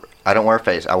don't wear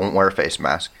I won't wear a face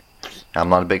mask. I'm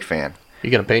not a big fan.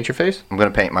 You gonna paint your face? I'm gonna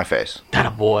paint my face. That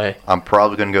a boy. I'm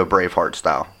probably gonna go Braveheart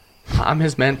style. I'm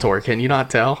his mentor. Can you not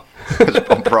tell?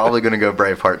 I'm probably gonna go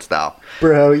Braveheart style.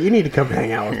 Bro, you need to come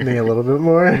hang out with me a little bit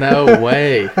more. No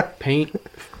way.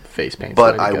 Face paint.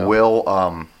 But I will.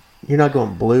 You're not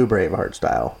going blue Braveheart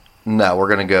style. No, we're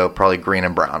gonna go probably green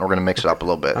and brown. We're gonna mix it up a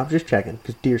little bit. I'm just checking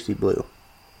because deer see blue.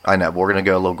 I know, but we're gonna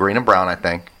go a little green and brown, I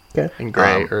think. Okay. And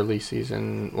gray early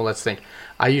season. Well, let's think.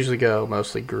 I usually go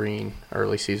mostly green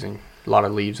early season. A lot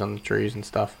of leaves on the trees and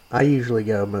stuff. I usually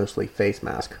go mostly face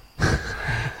mask.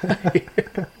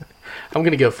 I'm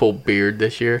gonna go full beard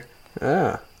this year.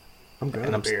 I'm growing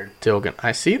And a I'm beard. still gonna.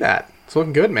 I see that. It's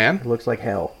looking good, man. It looks like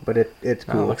hell, but it's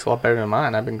Oh, cool. it looks a lot better than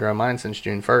mine. I've been growing mine since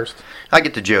June 1st. I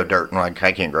get to Joe Dirt and I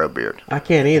can't grow a beard. I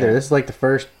can't either. This is like the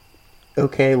first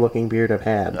okay looking beard I've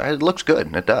had. It looks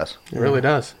good. It does. It really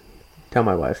does. Tell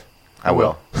my wife. I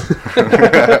will.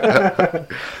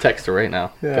 Text her right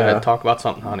now. Yeah. Go ahead, talk about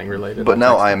something hunting related. But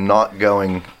no, I am not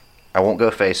going. I won't go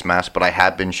face mask, but I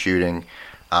have been shooting.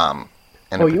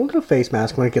 You'll go face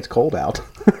mask when it gets cold out.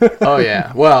 Oh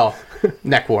yeah. Well,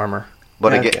 neck warmer.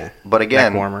 But Okay.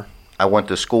 again, Neck warmer. I went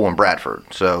to school in Bradford,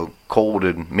 so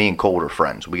me and Cold are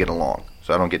friends. We get along,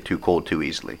 so I don't get too cold too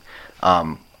easily.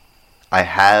 I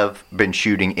have been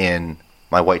shooting in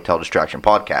my Whitetail Distraction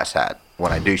podcast hat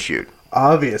when I do shoot.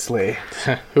 Obviously.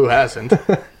 Who hasn't?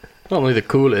 Only the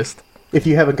coolest. If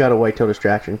you haven't got a Whitetail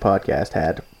Distraction podcast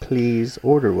hat, please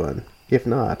order one. If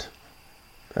not,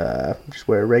 just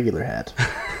wear a regular hat.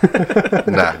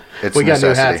 Nah, it's We got necessity.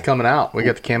 new hats coming out. We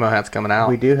got the camo hats coming out.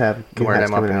 We do have Can new wear hats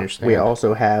them up coming in out. your stand. We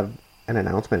also have an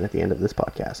announcement at the end of this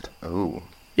podcast. Ooh.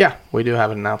 Yeah, we do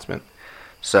have an announcement.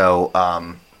 So,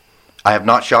 I have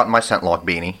not shot in my scent lock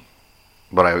beanie,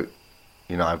 but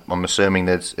I'm assuming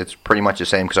that it's pretty much the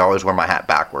same because I always wear my hat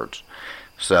backwards.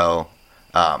 So,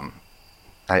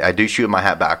 I do shoot my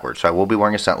hat backwards. So I will be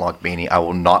wearing a scent lock beanie. I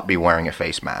will not be wearing a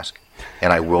face mask,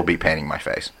 and I will be painting my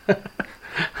face.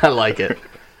 I like it.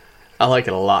 I like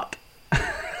it a lot.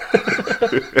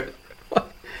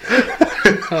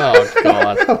 Oh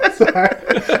God! I'm sorry.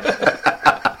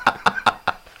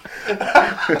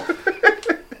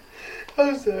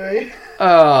 I'm sorry.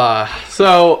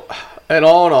 So, and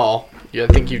all in all, I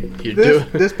think you do.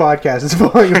 This podcast is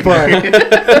falling apart.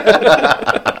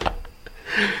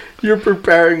 You're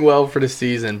preparing well for the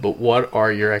season, but what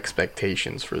are your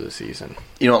expectations for the season?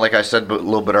 Like I said a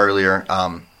little bit earlier,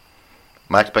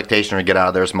 my expectation is to get out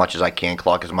of there as much as I can,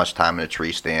 clock as much time in a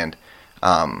tree stand,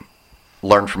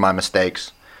 learn from my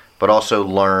mistakes, but also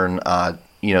learn,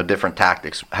 different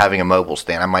tactics. Having a mobile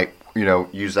stand, I might,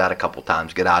 use that a couple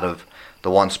times, get out of the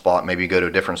one spot, maybe go to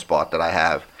a different spot that I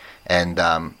have, and,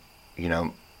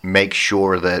 make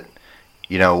sure that,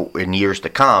 in years to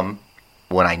come,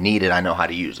 when I need it, I know how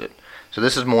to use it. So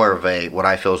this is more of what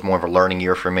I feel is more of a learning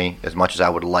year for me. As much as I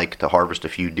would like to harvest a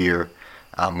few deer,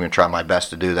 I'm going to try my best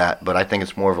to do that. But I think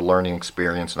it's more of a learning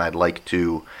experience, and I'd like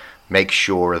to make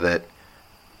sure that,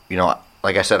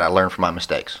 like I said, I learn from my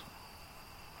mistakes.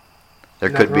 There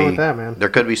Nothing could wrong be with that, man. There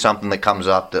could be something that comes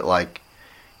up that,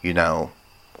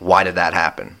 why did that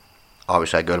happen?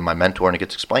 Obviously, I go to my mentor, and it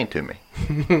gets explained to me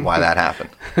why that happened.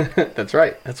 That's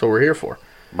right. That's what we're here for.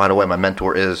 By the way, my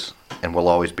mentor is and will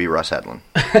always be Russ Hedlund.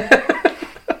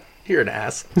 You're an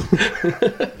ass.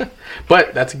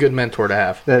 But that's a good mentor to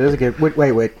have. That is a good.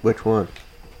 Wait, which one?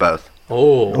 Both.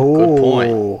 Oh, good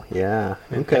point. Oh, yeah.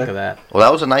 Didn't Okay. think of that. Well,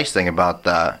 that was a nice thing about,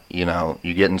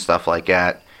 you getting stuff like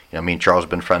that. Me and Charles have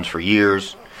been friends for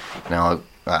years. Now,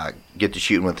 get to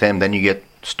shooting with him, then you get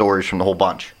stories from the whole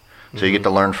bunch. So you get to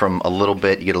learn from a little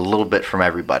bit. You get a little bit from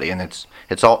everybody, and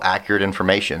it's all accurate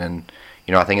information. And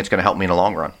I think it's going to help me in the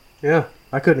long run. Yeah,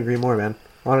 I couldn't agree more, man.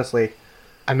 Honestly.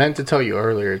 I meant to tell you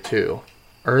earlier, too.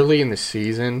 Early in the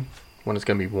season, when it's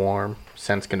going to be warm,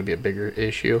 scent's going to be a bigger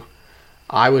issue.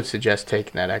 I would suggest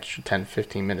taking that extra 10,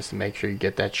 15 minutes to make sure you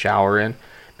get that shower in,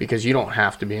 because you don't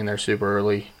have to be in there super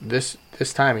early. This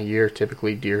time of year,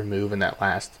 typically deer move in that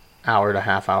last hour to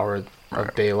half hour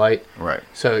of daylight. Right.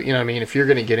 So, if you're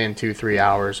going to get in 2-3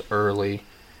 hours early,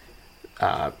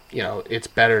 it's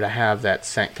better to have that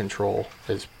scent control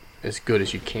as good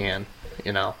as you can,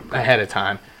 ahead of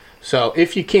time. So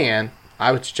if you can,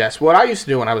 I would suggest, what I used to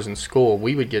do when I was in school,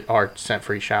 we would get our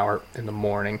scent-free shower in the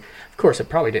morning. Of course, it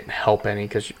probably didn't help any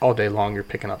because all day long you're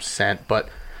picking up scent, but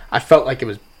I felt like it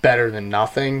was better than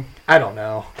nothing. I don't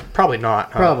know. Probably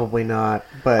not. Huh? Probably not.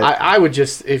 But I would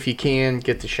just, if you can,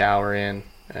 get the shower in,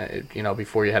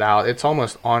 before you head out. It's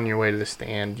almost on your way to the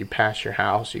stand. You pass your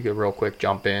house. You go real quick,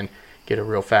 jump in, get a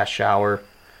real fast shower,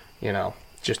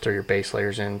 just throw your base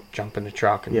layers in, jump in the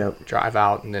truck, and drive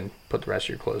out, and then put the rest of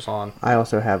your clothes on. I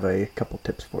also have a couple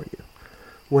tips for you.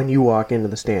 When you walk into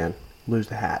the stand, lose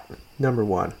the hat. Number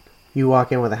one. You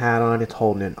walk in with a hat on, it's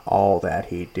holding in all that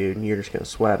heat, dude, and you're just going to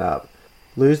sweat up.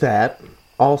 Lose that.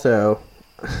 Also,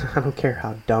 I don't care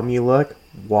how dumb you look,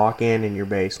 walk in your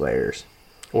base layers.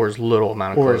 Or as little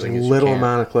amount of clothing as you can. Or as little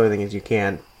amount of clothing as you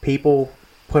can. People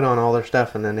put on all their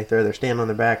stuff and then they throw their stand on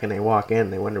their back and they walk in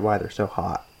and they wonder why they're so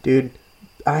hot. Dude,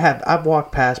 I've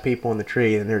walked past people in the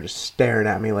tree and they're just staring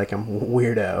at me like I'm a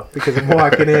weirdo. Because I'm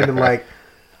walking in and like...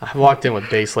 I walked in with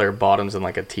base layer bottoms and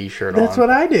like a t-shirt on. That's what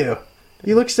I do.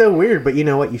 You look so weird, but you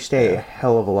know what? You stay a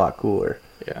hell of a lot cooler.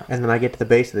 Yeah. And then I get to the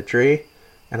base of the tree,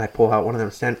 and I pull out one of them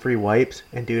scent-free wipes,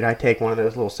 and dude, I take one of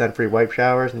those little scent-free wipe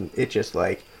showers, and it's just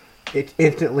like, it's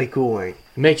instantly cooling.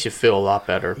 It makes you feel a lot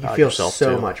better about yourself, too. You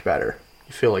feel so much better.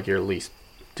 You feel like you're at least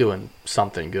doing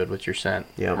something good with your scent.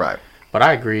 Yeah. Right. But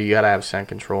I agree, you got to have scent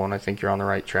control, and I think you're on the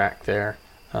right track there.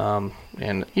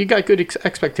 And you got good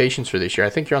expectations for this year.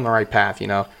 I think you're on the right path,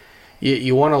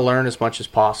 You want to learn as much as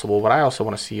possible, but I also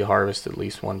want to see you harvest at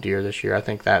least one deer this year. I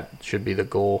think that should be the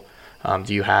goal.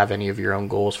 Do you have any of your own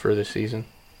goals for this season?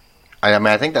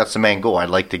 I think that's the main goal. I'd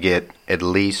like to get at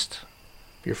least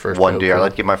your first one bow deer. kill. I'd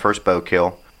like to get my first bow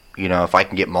kill. If I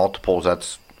can get multiples,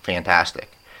 that's fantastic.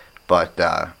 But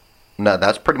no,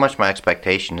 that's pretty much my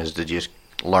expectation, is to just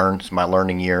learn. It's my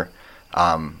learning year.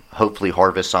 Hopefully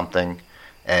harvest something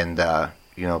and,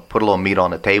 put a little meat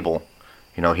on the table,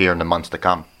 here in the months to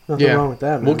come. Nothing wrong with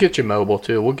that, man. We'll get you mobile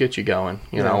too. We'll get you going.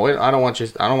 I don't want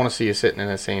to see you sitting in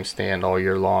the same stand all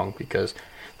year long, because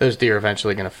those deer are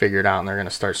eventually going to figure it out and they're going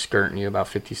to start skirting you about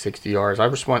 50, 60 yards. I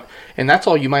just want, and that's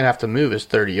all you might have to move is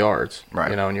 30 yards,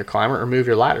 right. In your climber, or move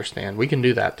your ladder stand. We can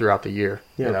do that throughout the year.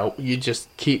 Yeah. You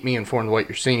just keep me informed of what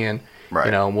you're seeing,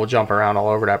 right. And we'll jump around all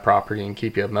over that property and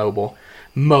keep you mobile.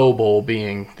 Mobile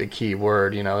being the key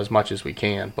word, as much as we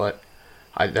can, but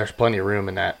there's plenty of room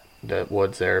in the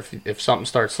woods there. If something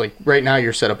starts, like right now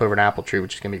you're set up over an apple tree,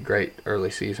 which is going to be great early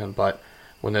season, but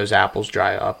when those apples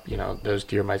dry up, those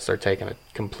deer might start taking a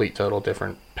complete, total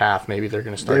different path. Maybe they're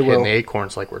going to start hitting the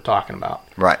acorns like we're talking about.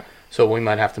 Right. So we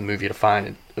might have to move you to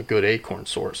find a good acorn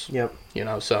source. Yep.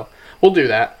 So we'll do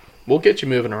that. We'll get you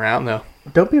moving around, though.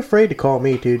 Don't be afraid to call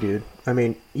me too, dude. I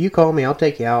mean, you call me, I'll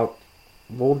take you out.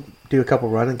 We'll do a couple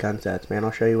running gun sets, man.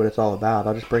 I'll show you what it's all about.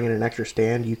 I'll just bring in an extra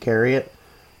stand. You carry it.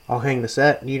 I'll hang the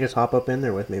set, and you just hop up in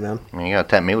there with me, man. You got to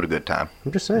tempt me with a good time.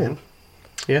 I'm just saying.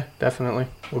 Yeah, definitely.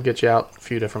 We'll get you out a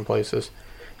few different places.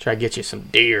 Try to get you some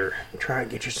deer. Try to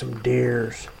get you some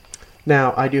deers.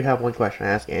 Now, I do have one question. I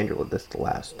asked Angela this the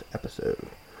last episode.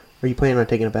 Are you planning on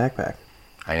taking a backpack?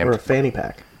 I am. Or a fanny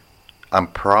pack? I'm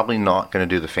probably not going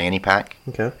to do the fanny pack.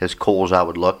 Okay. As cool as I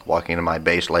would look walking into my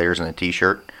base layers in a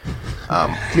t-shirt.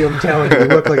 Dude, I'm telling you, you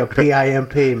look like a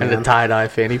PIMP, man. And a tie-dye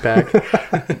fanny pack.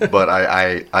 But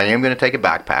I am going to take a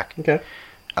backpack. Okay.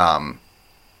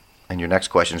 And your next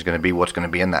question is going to be, what's going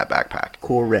to be in that backpack?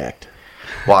 Correct.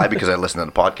 Why? Because I listen to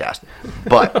the podcast.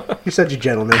 But you're such a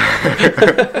gentleman.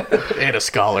 And a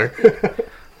scholar.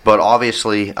 But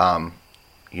obviously,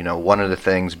 one of the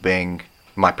things being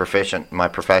my profession,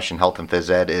 health and phys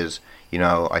ed, is,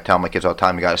 I tell my kids all the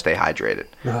time, you got to stay hydrated.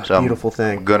 So beautiful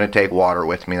thing. I'm going to take water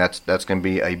with me. That's going to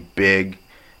be a big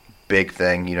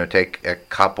thing. Take a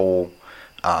couple.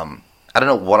 I don't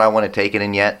know what I want to take it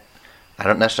in yet. I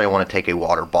don't necessarily want to take a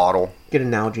water bottle. Get an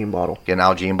Nalgene bottle.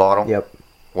 Yep.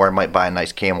 Or I might buy a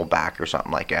nice Camelback or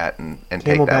something like that and take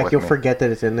that with Camelback, you'll me. forget that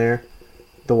it's in there,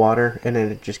 the water, and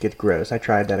then it just gets gross. I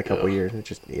tried that a couple years, and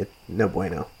it's no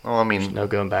bueno. Well, I mean, there's no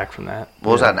going back from that.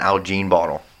 What was that, an Nalgene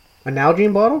bottle? A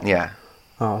Nalgene bottle? Yeah.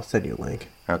 Oh, I'll send you a link.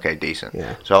 Okay, decent.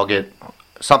 Yeah. So I'll get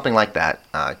something like that.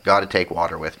 Got to take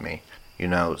water with me.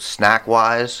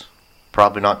 Snack-wise,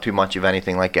 probably not too much of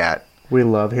anything like that. We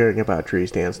love hearing about tree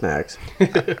stand snacks.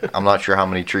 I'm not sure how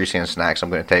many tree stand snacks I'm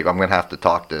going to take. I'm going to have to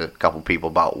talk to a couple people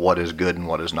about what is good and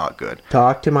what is not good.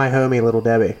 Talk to my homie, Little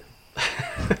Debbie.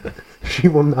 She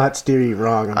will not steer you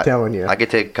wrong, I'm telling you. I could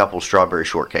take a couple strawberry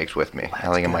shortcakes with me.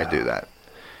 I think I might do that.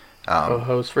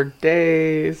 Co-host for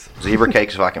days. Zebra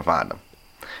cakes if I can find them.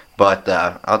 But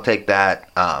I'll take that.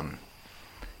 And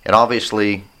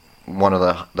obviously, one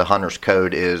of the hunter's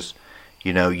code is,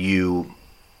 you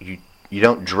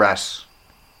don't dress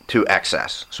to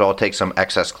excess. So I'll take some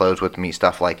excess clothes with me,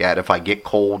 stuff like that. If I get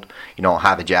cold, I'll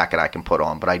have a jacket I can put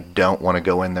on. But I don't want to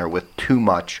go in there with too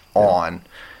much on.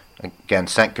 Again,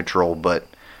 scent control, but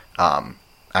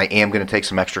I am going to take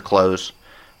some extra clothes.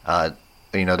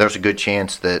 There's a good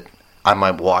chance that I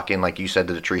might walk in, like you said,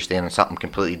 to the tree stand and something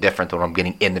completely different than what I'm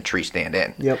getting in the tree stand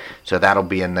in. Yep. So that'll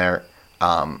be in there.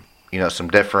 Some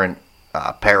different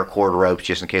paracord ropes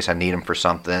just in case I need them for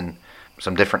something.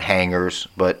 Some different hangers,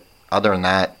 but other than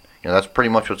that, that's pretty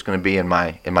much what's going to be in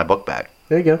my book bag.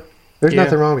 There you go. There's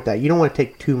nothing wrong with that. You don't want to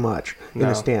take too much in No.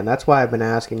 the stand. That's why I've been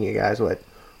asking you guys what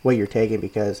you're taking,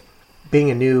 because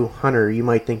being a new hunter, you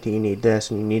might think that you need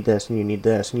this and you need this and you need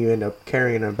this, and you end up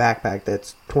carrying a backpack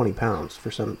that's 20 pounds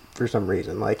for some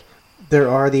reason. Like, there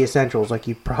are the essentials. Like,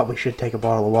 you probably should take a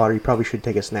bottle of water. You probably should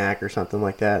take a snack or something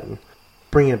like that. And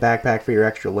bringing a backpack for your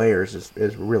extra layers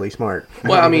is really smart.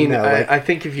 Well, I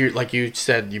think if you're, like you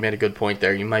said, you made a good point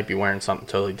there. You might be wearing something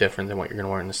totally different than what you're going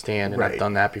to wear in the stand. And Right. I've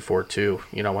done that before, too.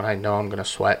 When I know I'm going to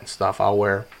sweat and stuff, I'll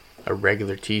wear a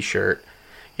regular T-shirt,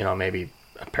 maybe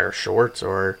a pair of shorts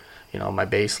or, my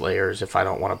base layers if I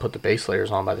don't want to put the base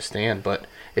layers on by the stand. But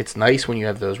it's nice when you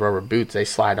have those rubber boots. They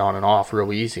slide on and off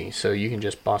real easy, so you can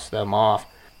just bust them off.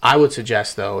 I would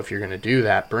suggest, though, if you're going to do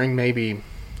that, bring maybe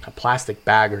a plastic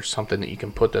bag or something that you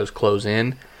can put those clothes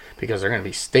in, because they're going to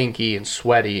be stinky and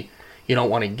sweaty. You don't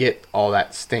want to get all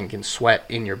that stink and sweat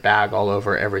in your bag all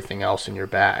over everything else in your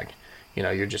bag.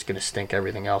 You're just going to stink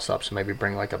everything else up. So maybe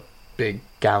bring like a big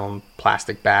gallon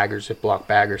plastic bag or Ziploc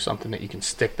bag or something that you can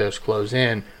stick those clothes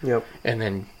in. Yep. And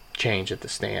then change at the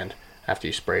stand after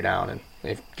you spray down.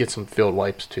 And get some field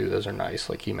wipes too. Those are nice,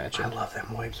 like you I mentioned. love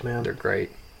them wipes, man. They're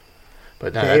great.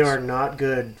 But no, They are not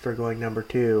good for going number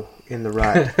 2 in the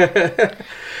rut.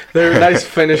 they're a nice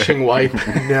finishing wipe.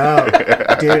 No,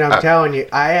 dude, I'm telling you.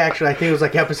 I think it was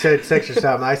like episode 6 or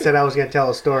something. I said I was going to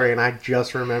tell a story, and I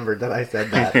just remembered that I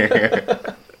said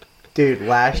that. Dude,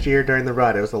 last year during the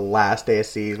rut, it was the last day of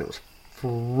season. It was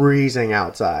freezing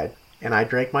outside. And I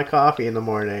drank my coffee in the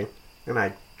morning, and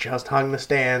I just hung the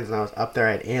stands, and I was up there.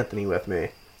 I had Anthony with me.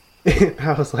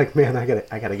 I was like, man, I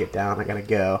gotta get down. I gotta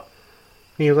go.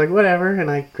 And he was like, whatever. And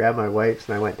I grabbed my wipes,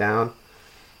 and I went down.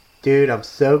 Dude, I'm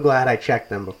so glad I checked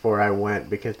them before I went,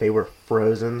 because they were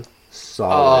frozen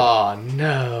solid. Oh,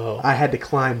 no. I had to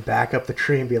climb back up the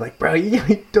tree and be like, bro, you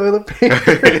need toilet paper.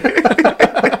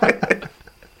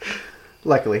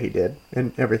 Luckily he did,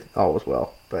 and all was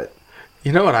well. But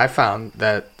You know what I found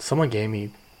that someone gave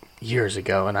me years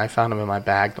ago, and I found them in my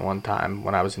bag the one time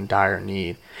when I was in dire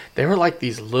need. They were like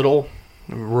these little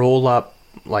roll-up,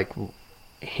 like,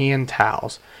 hand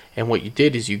towels. And what you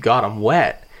did is you got them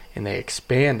wet, and they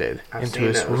expanded I've into seen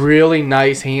this those. really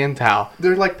nice hand towel.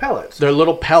 they're like pellets. They're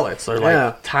little pellets. They're Yeah.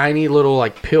 like tiny little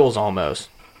like pills almost.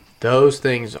 Those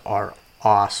things are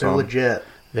awesome. They're legit.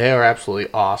 They are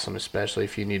absolutely awesome, especially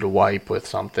if you need to wipe with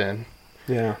something.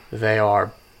 Yeah. They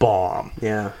are bomb.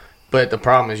 Yeah. But the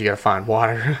problem is you got to find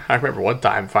water. I remember one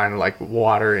time finding like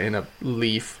water in a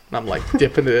leaf, and I'm like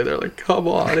dipping it in there like, come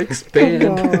on,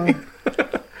 expand.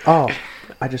 Oh,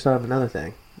 I just thought of another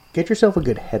thing. Get yourself a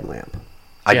good headlamp.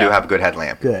 I Yeah. do have a good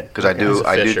headlamp. Good. Because I He's do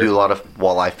a fisher. do a lot of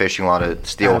walleye fishing, a lot of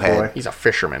steelhead. Attaboy. He's a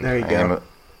fisherman. There you go.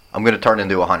 I'm going to turn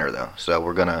into a hunter though, so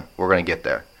we're gonna get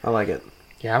there. I like it.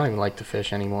 Yeah, I don't even like to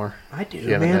fish anymore. I do, If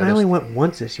you haven't man. I noticed. only went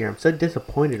once this year. I'm so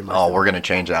disappointed in myself. Oh, we're gonna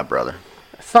change that, brother.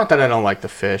 It's not that I don't like to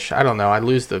fish. I don't know. I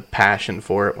lose the passion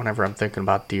for it whenever I'm thinking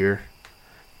about deer.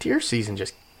 Deer season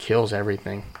just kills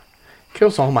everything.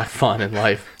 Kills all my fun in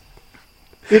life.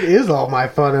 It is all my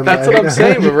fun in That's life. what I'm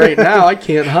saying, but right now I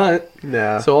can't hunt.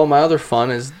 No. So all my other fun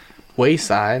is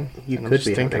wayside. You and I'm could just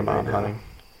be thinking hunting about right now. hunting.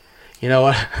 You know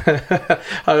what?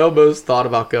 I almost thought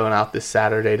about going out this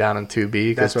Saturday down in 2B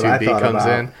because That's what I 2B thought comes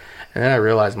about. in. And then I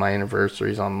realized my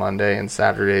anniversary's on Monday and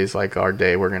Saturday's like our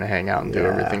day. We're going to hang out and do Yeah.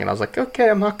 everything. And I was like, okay,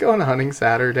 I'm not going hunting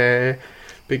Saturday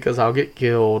because I'll get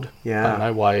killed Yeah. by my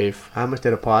wife. I almost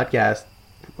did a podcast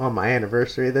on my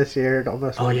anniversary this year. It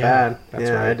almost Oh, went yeah. bad. That's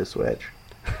I right. had to switch.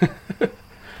 Well,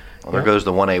 there goes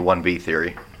the 1A, 1B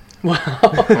theory. We'll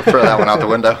throw that one out the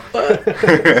window.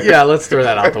 Yeah, let's throw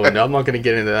that out the window. I'm not going to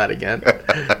get into that again.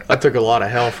 I took a lot of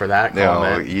hell for that No,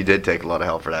 comment. you did take a lot of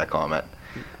help for that comment.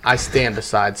 I stand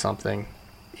beside something,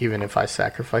 even if I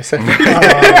sacrifice it.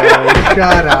 Oh,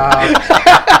 shut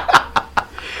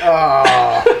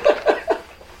up.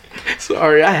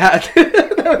 Sorry, I had to.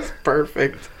 That was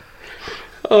perfect.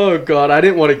 Oh, God. I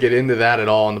didn't want to get into that at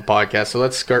all on the podcast, so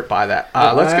let's skirt by that.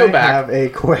 Let's go I back. have a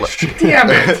question. Damn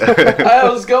it. I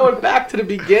was going back to the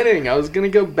beginning. I was going to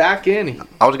go back in.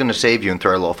 I was going to save you and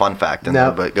throw a little fun fact in there,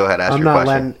 Nope. but go ahead, ask I'm your not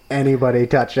question. letting anybody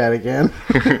touch that again.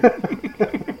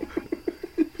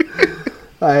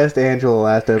 I asked Angela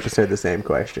last episode the same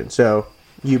question. So,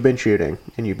 you've been shooting,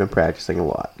 and you've been practicing a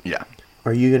lot. Yeah.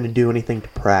 Are you going to do anything to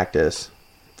practice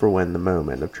for when the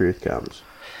moment of truth comes?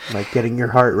 like getting your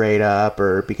heart rate up,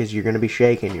 or because you're going to be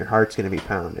shaking, your heart's going to be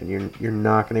pounding. You're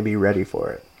not going to be ready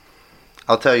for it.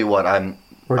 I'll tell you what, Or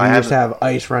do you just have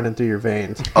ice running through your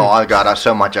veins? Oh, I got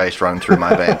so much ice running through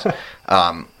my veins.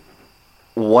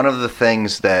 One of the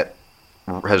things that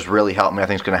has really helped me, I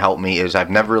think is going to help me, is I've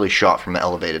never really shot from an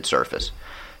elevated surface.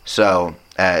 So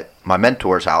at my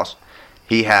mentor's house,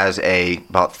 he has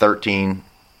about 13.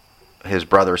 His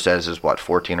brother says is what,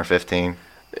 14 or 15?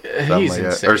 He's like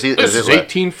insane. Or is it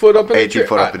 18 foot up in 18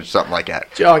 foot up and something like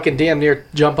that. Joe, I can damn near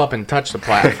jump up and touch the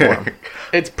platform.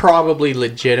 It's probably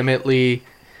legitimately,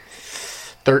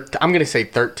 I'm going to say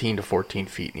 13 to 14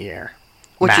 feet in the air.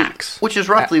 Max. Which is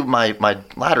roughly, my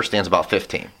ladder stands about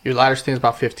 15. Your ladder stands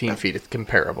about 15 feet. It's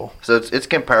comparable. So it's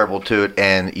comparable to it.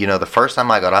 And, the first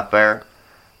time I got up there,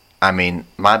 I mean,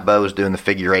 my bow was doing the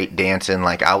figure 8 dancing.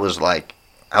 I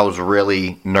was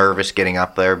really nervous getting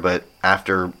up there. But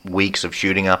after weeks of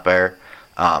shooting up there,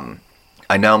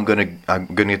 I know I'm gonna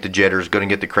get the jitters, gonna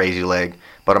get the crazy leg.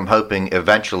 But I'm hoping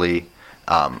eventually,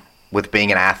 with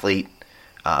being an athlete,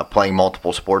 playing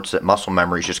multiple sports, that muscle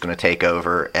memory is just going to take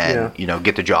over and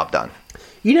get the job done.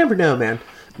 You never know, man.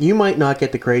 You might not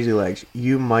get the crazy legs.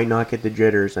 You might not get the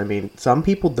jitters. I mean, some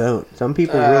people don't. Some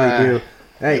people really do.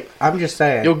 Hey, I'm just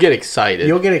saying. You'll get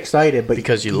excited. But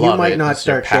because you love it. You might not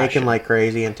start shaking like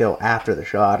crazy until after the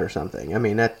shot or something. I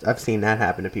mean, I've seen that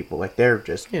happen to people. Like, they're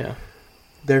just, they're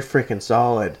freaking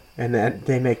solid, and then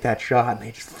they make that shot and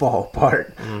they just fall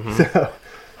apart. Mm-hmm. So,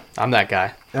 I'm that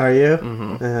guy. are you?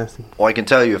 Mm-hmm. Well, I can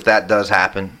tell you if that does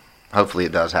happen, hopefully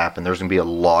it does happen, there's going to be a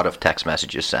lot of text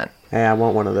messages sent. Hey, I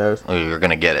want one of those. Oh, you're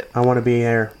going to get it. I want to be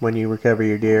there when you recover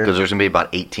your deer. Because there's going to be about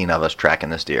 18 of us tracking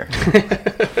this deer.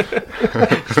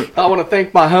 I want to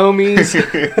thank my homies.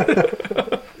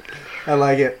 I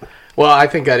like it. Well, I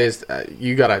think that is,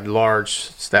 you got a large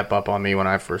step up on me when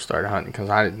I first started hunting, because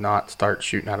I did not start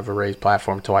shooting out of a raised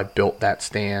platform until I built that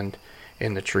stand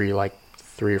in the tree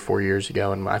 3 or 4 years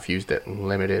ago, and I've used it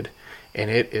limited. And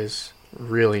it is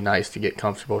really nice to get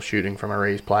comfortable shooting from a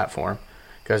raised platform,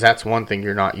 because that's one thing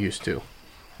you're not used to.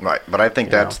 Right, but I think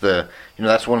that's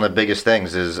that's one of the biggest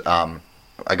things is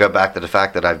I go back to the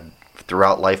fact that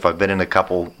throughout life I've been in a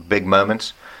couple big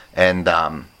moments, and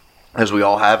as we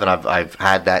all have, and I've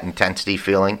had that intensity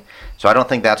feeling. So I don't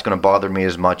think that's going to bother me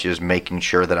as much as making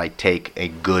sure that I take a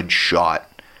good shot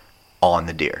on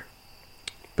the deer.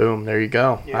 Boom, there you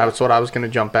go. Yeah. That's what I was going to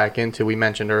jump back into. We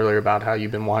mentioned earlier about how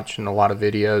you've been watching a lot of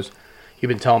videos. You've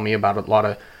been telling me about a lot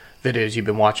of videos you've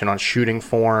been watching on shooting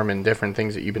form and different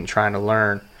things that you've been trying to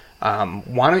learn.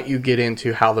 Why don't you get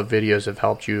into how the videos have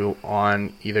helped you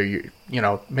on either,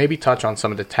 maybe touch on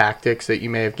some of the tactics that you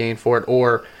may have gained for it,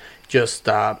 or just,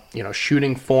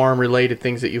 shooting form related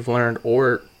things that you've learned,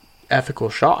 or ethical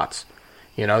shots.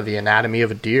 The anatomy of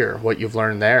a deer, what you've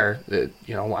learned there.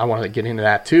 I want to get into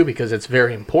that too, because it's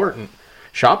very important.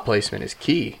 Shot placement is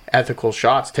key. Ethical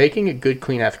shots, taking a good,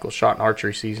 clean, ethical shot in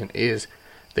archery season is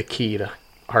the key to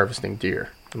harvesting deer,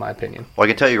 in my opinion. Well, I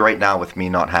can tell you right now, with me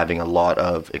not having a lot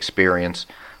of experience,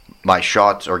 my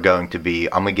shots are going to be,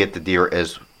 I'm going to get the deer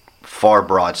as far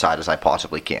broadside as I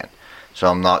possibly can. So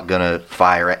I'm not going to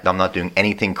fire it. I'm not doing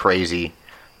anything crazy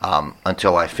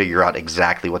until I figure out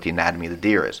exactly what the anatomy of the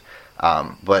deer is.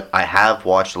 But I have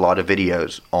watched a lot of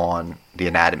videos on the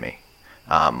anatomy.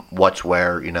 What's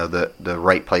where, the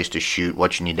right place to shoot,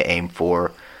 what you need to aim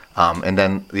for. And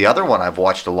then the other one I've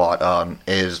watched a lot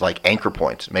is anchor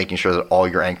points, making sure that all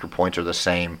your anchor points are the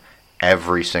same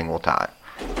every single time.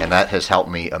 And that has helped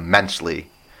me immensely.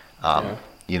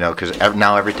 Because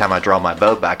now every time I draw my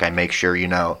bow back, I make sure,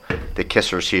 the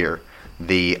kisser's here,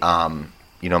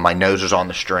 my nose is on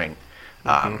the string.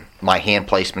 My hand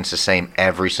placement's the same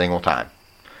every single time.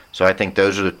 So I think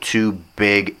those are the two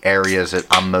big areas that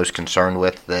I'm most concerned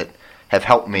with that have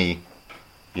helped me,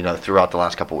 throughout the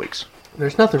last couple weeks.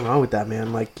 There's nothing wrong with that,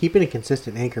 man. Keeping a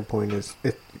consistent anchor point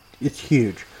it's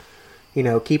huge.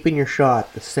 Keeping your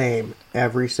shot the same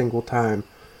every single time.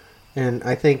 And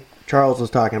I think Charles was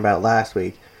talking about last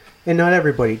week, and not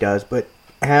everybody does, but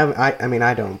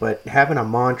I don't, but having a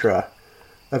mantra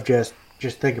of just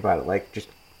think about it, just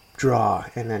draw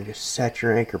and then just set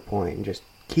your anchor point and just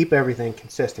keep everything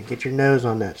consistent. Get your nose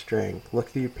on that string. Look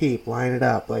through your peep. Line it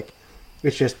up.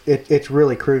 It's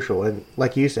really crucial. And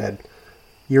like you said,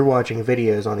 you're watching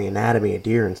videos on the anatomy of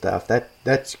deer and stuff.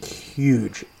 That's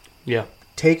huge. Yeah.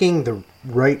 Taking the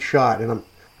right shot, and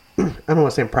I don't want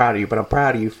to say I'm proud of you, but I'm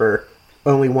proud of you for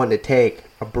only wanting to take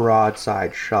a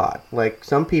broadside shot.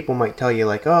 Some people might tell you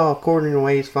quartering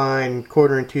away is fine,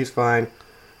 quartering two is fine.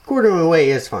 Quartering away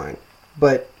is fine.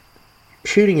 But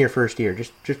shooting your first deer,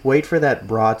 just wait for that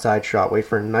broadside shot. Wait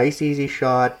for a nice, easy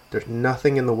shot. There's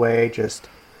nothing in the way. Just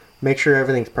Make sure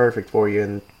everything's perfect for you,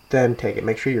 and then take it.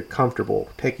 Make sure you're comfortable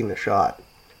taking the shot.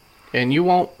 And you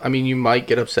won't, I mean, you might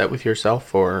get upset with yourself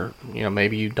for, you know,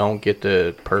 maybe you don't get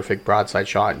the perfect broadside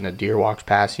shot and a deer walks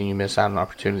past you and you miss out on an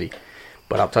opportunity.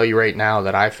 But I'll tell you right now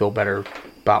that I feel better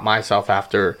about myself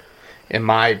after, in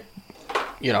my,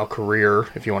 you know, career,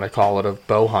 if you want to call it, of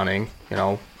bow hunting, you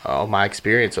know, my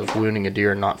experience of wounding a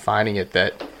deer and not finding it,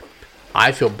 that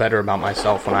I feel better about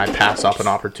myself when I pass up an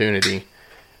opportunity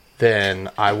than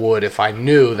I would if I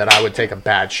knew that I would take a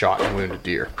bad shot and wound a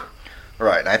deer.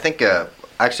 Right. And I think,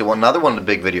 actually, another one of the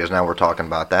big videos now we're talking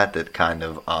about that kind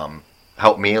of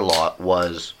helped me a lot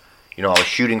was, you know, I was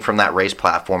shooting from that raised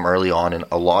platform early on, and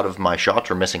a lot of my shots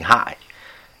were missing high.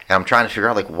 And I'm trying to figure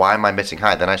out, like, why am I missing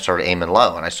high? Then I started aiming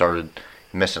low, and I started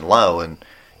missing low and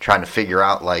trying to figure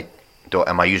out, like,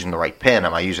 am I using the right pin?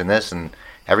 Am I using this? And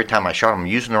every time I shot, I'm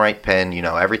using the right pin. You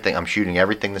know, everything. I'm shooting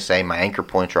everything the same. My anchor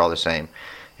points are all the same.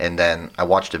 And then I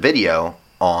watched a video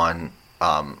on,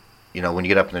 you know, when you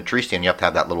get up in the tree stand, you have to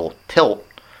have that little tilt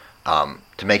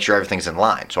to make sure everything's in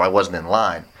line. So I wasn't in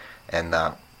line, and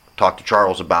talked to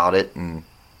Charles about it, and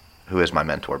who is my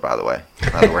mentor, by the way,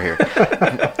 now that we're here.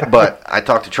 But I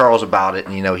talked to Charles about it,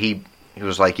 and, you know, he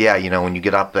was like, yeah, you know, when you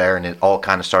get up there, and it all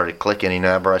kind of started clicking, you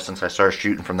know, ever since I started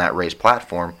shooting from that raised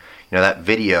platform, you know, that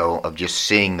video of just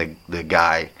seeing the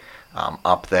guy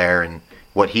up there and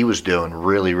what he was doing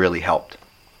really, really helped.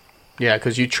 Yeah,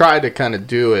 because you tried to kind of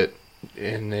do it,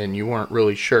 and then you weren't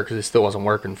really sure because it still wasn't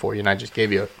working for you, and I just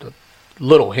gave you a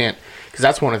little hint, because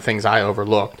that's one of the things I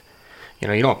overlooked. You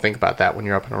know, you don't think about that when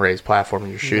you're up on a raised platform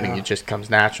and you're shooting. It just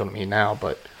comes natural to me now,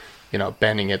 but, you know,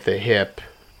 bending at the hip,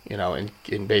 you know,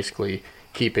 and basically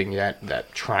keeping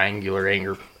that triangular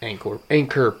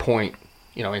anchor point,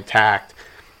 you know, intact,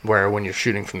 where when you're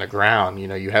shooting from the ground, you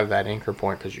know, you have that anchor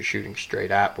point because you're shooting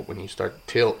straight at, but when you start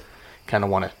to tilt, you kind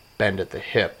of want to bend at the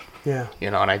hip. Yeah.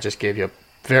 You know, and I just gave you a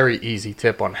very easy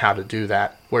tip on how to do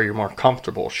that where you're more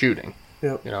comfortable shooting.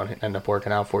 Yep. You know, and it ended up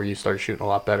working out for you. You started shooting a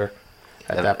lot better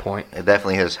at that point. It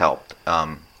definitely has helped.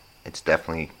 It's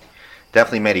definitely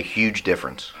made a huge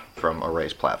difference from a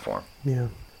raised platform. Yeah.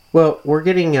 Well, we're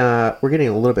getting a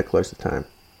little bit close to time,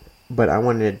 but I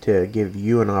wanted to give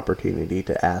you an opportunity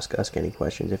to ask us any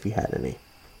questions if you had any.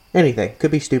 Anything.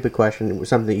 Could be a stupid question,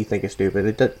 something that you think is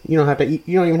stupid. You don't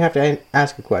even have to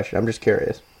ask a question. I'm just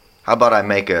curious. How about I'll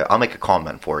make a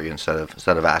comment for you instead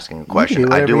of asking a question. You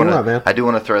can do whatever you want, man. I do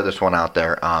want to throw this one out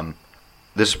there.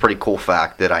 This is a pretty cool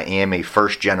fact that I am a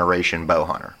first generation bow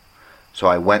hunter. So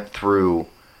I went through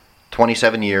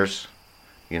 27 years.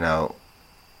 You know,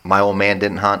 my old man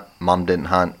didn't hunt, mom didn't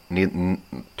hunt.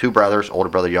 Two brothers, older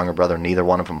brother, younger brother, neither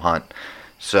one of them hunt.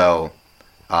 So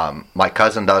my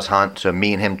cousin does hunt. So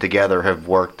me and him together have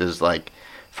worked as like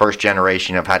first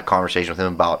generation. I've had conversations with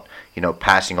him about, you know,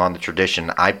 passing on the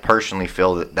tradition. I personally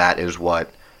feel that is what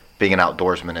being an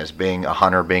outdoorsman is, being a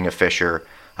hunter, being a fisher.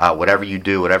 Whatever you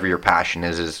do, whatever your passion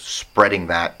is spreading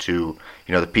that to,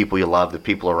 you know, the people you love, the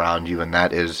people around you, and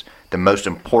that is the most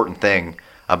important thing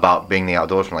about being the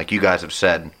outdoorsman. Like you guys have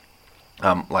said,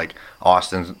 like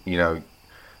Austin, you know,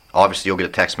 obviously you'll get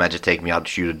a text message to take me out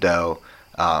to shoot a doe.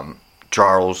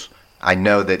 Charles, I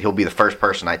know that he'll be the first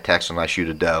person I text when I shoot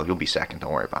a doe. You'll be second,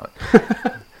 don't worry about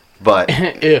it. But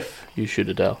if you shoot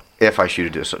a doe. If I shoot a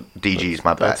doe, so DG's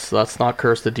my bad. Let's not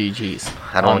curse the DGs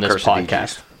I don't on this curse podcast. The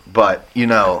DGs. But, you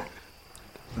know,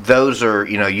 those are,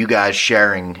 you know, you guys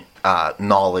sharing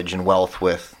knowledge and wealth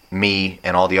with me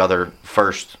and all the other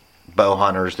first bow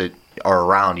hunters that are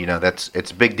around. You know, it's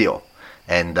a big deal.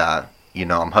 And, you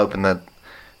know, I'm hoping that,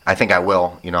 I think I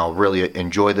will, you know, really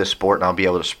enjoy this sport, and I'll be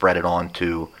able to spread it on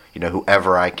to, you know,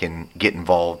 whoever I can get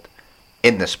involved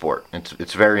in this sport.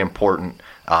 It's very important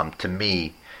to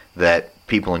me that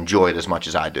people enjoy it as much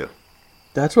as I do.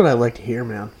 That's what I like to hear,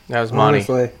 man. That was money.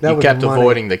 Honestly, you kept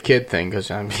avoiding the kid thing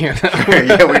because I'm. Yeah,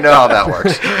 we know how that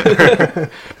works.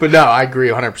 But no, I agree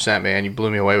 100%, man. You blew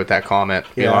me away with that comment.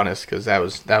 To be honest, because that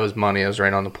was money. I was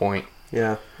right on the point.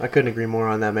 Yeah, I couldn't agree more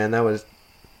on that, man. That was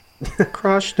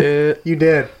crushed it. You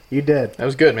did. That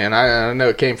was good, man. I know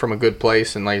it came from a good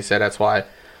place, and like you said, that's why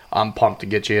I'm pumped to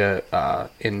get you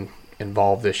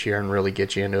involved this year and really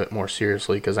get you into it more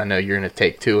seriously, because I know you're going to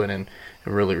take to it and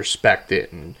really respect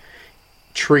it and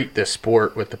treat this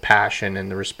sport with the passion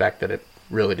and the respect that it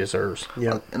really deserves.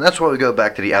 Yeah, and that's why we go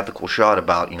back to the ethical shot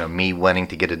about, you know, me wanting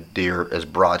to get a deer as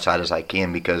broadside as I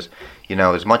can, because, you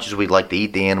know, as much as we like to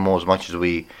eat the animal, as much as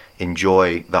we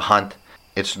enjoy the hunt,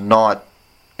 it's not.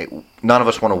 None of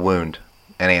us want to wound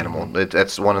an animal.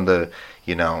 That's one of the,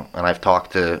 you know, and I've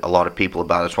talked to a lot of people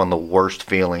about it. It's one of the worst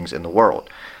feelings in the world.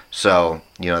 So,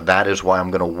 you know, that is why I'm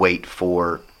going to wait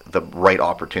for the right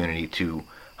opportunity to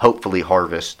hopefully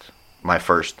harvest my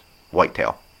first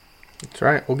whitetail. That's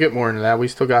right. We'll get more into that. We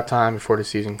still got time before the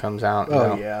season comes out.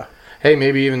 Oh, yeah. Hey,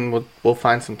 maybe even we'll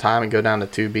find some time and go down to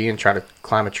 2B and try to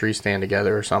climb a tree stand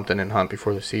together or something and hunt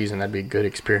before the season. That'd be a good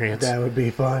experience. That would be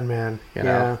fun, man. You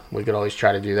know, we could always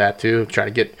try to do that too. Try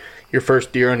to get your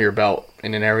first deer under your belt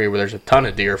in an area where there's a ton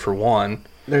of deer, for one.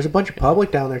 There's a bunch of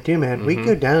public down there too, man. We can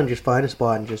go down and just find a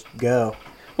spot and just go.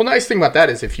 Well, the nice thing about that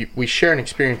is if we share an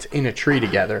experience in a tree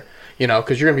together, you know,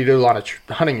 because you're going to be doing a lot of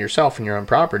hunting yourself in your own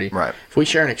property. Right. If we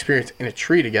share an experience in a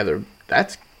tree together,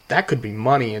 that could be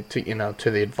money to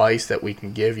the advice that we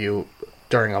can give you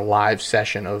during a live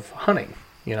session of hunting.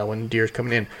 You know, when the deer's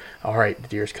coming in, all right, the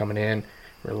deer's coming in,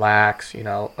 relax, you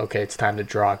know, okay, it's time to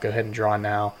draw. Go ahead and draw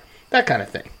now. That kind of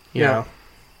thing, you know.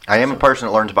 I am a person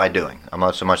that learns by doing. I'm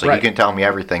not so much like you can tell me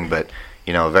everything, but,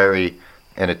 you know,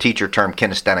 in a teacher term,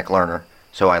 kinesthetic learner.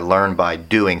 So I learn by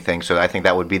doing things. So I think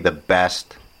that would be the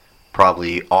best,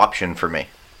 probably, option for me.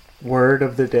 Word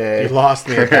of the day. You lost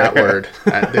me at that word.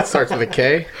 It starts with a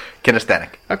K? Kinesthetic.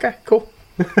 Okay, cool.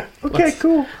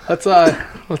 Cool.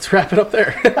 Let's wrap it up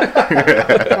there.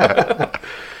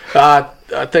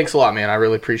 Thanks a lot, man. I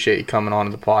really appreciate you coming on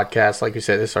to the podcast. Like we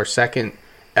said, this is our second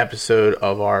episode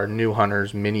of our New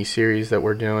Hunters mini-series that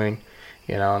we're doing.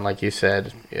 You know, and like you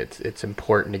said, it's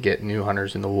important to get new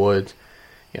hunters in the woods.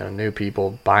 You know, new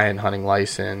people buying hunting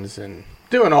license and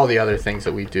doing all the other things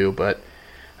that we do. But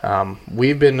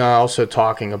we've been also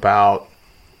talking about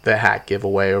the hat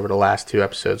giveaway over the last 2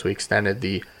 episodes. We extended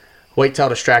the Whitetail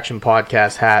Distraction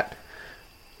Podcast hat.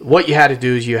 What you had to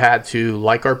do is you had to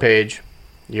like our page,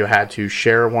 you had to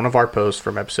share one of our posts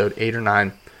from episode 8 or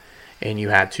 9, and you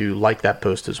had to like that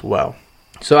post as well.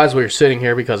 So as we were sitting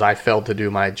here, because I failed to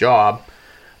do my job,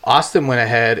 Austin went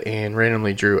ahead and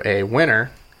randomly drew a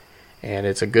winner, and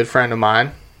it's a good friend of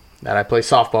mine that I play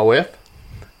softball with,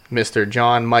 Mr.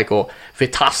 John Michael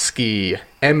Vitowski,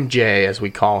 MJ as we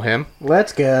call him.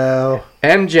 Let's go.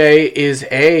 MJ is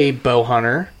a bow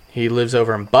hunter. He lives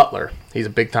over in Butler. He's a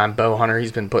big-time bow hunter.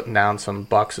 He's been putting down some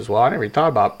bucks as well. I never even thought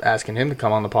about asking him to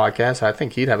come on the podcast. I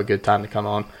think he'd have a good time to come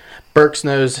on. Burkes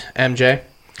knows MJ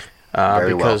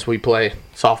because we play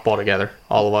softball together,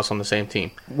 all of us on the same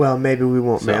team. Well, maybe we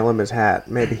won't mail him his hat.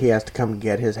 Maybe he has to come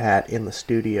get his hat in the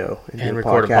studio and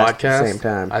record a podcast at the same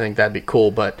time. I think that'd be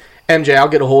cool. But MJ, I'll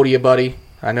get a hold of you, buddy.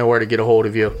 I know where to get a hold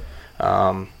of you.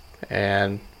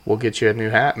 And we'll get you a new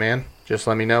hat, man. Just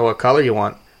let me know what color you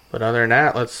want. But other than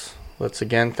that, let's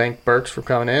again thank Burkes for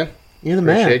coming in. You're the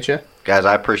man. Appreciate you. Guys,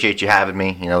 I appreciate you having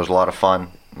me. You know, it was a lot of fun.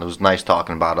 It was nice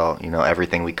talking about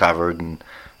everything we covered, and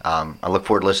I look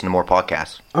forward to listening to more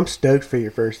podcasts. I'm stoked for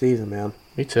your first season, man.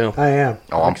 Me too. I am.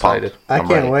 Oh, I'm excited. pumped. I I'm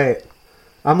can't ready. wait.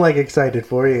 I'm like excited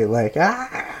for you. Like,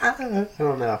 I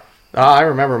don't know. I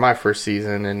remember my first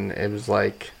season, and it was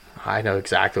like, I know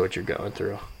exactly what you're going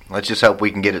through. Let's just hope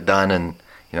we can get it done and,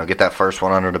 get that first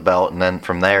one under the belt, and then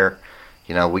from there,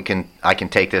 I can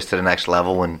take this to the next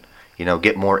level and,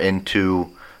 get more into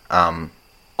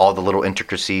all the little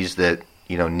intricacies that,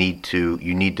 you need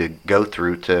to go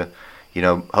through to,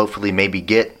 hopefully maybe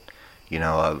get,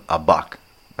 a buck.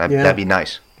 That'd be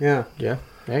nice. Yeah. Yeah.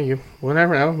 Yeah, you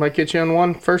never know. Might get you on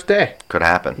one first day. Could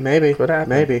happen. Maybe. Could happen.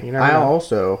 Maybe. You never I know.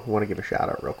 also want to give a shout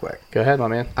out real quick. Go ahead, my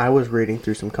man. I was reading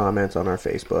through some comments on our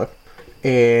Facebook,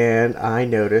 and I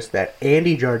noticed that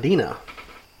Andy Jardina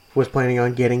was planning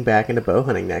on getting back into bow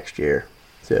hunting next year.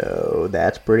 So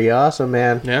that's pretty awesome,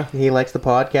 man. Yeah. He likes the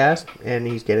podcast, and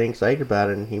he's getting excited about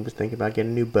it, and he was thinking about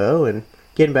getting a new bow and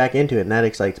getting back into it, and that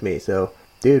excites me. So,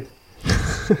 dude.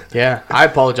 Yeah, I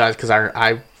apologize because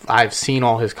I've seen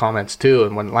all his comments too,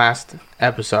 and when last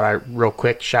episode I real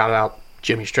quick shouted out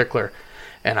Jimmy Strickler,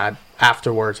 and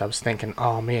afterwards I was thinking,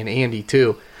 oh man, Andy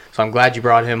too. So I'm glad you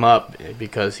brought him up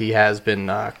because he has been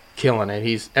killing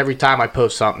it. Every time I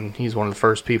post something, he's one of the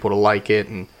first people to like it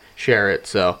and share it.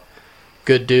 So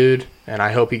good dude, and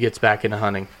I hope he gets back into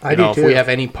hunting. I do too. If we have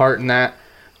any part in that,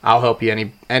 I'll help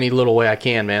you any little way I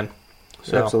can, man.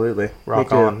 So absolutely.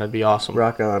 Rock on, that'd be awesome.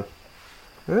 Rock on.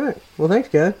 All right. Well, thanks,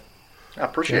 guys. I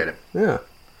appreciate it. Yeah.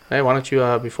 Hey, why don't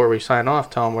you, before we sign off,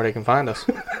 tell them where they can find us?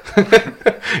 We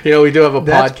do have a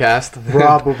podcast.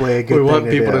 Probably a good thing we want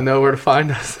to people do. to know where to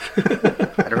find us. I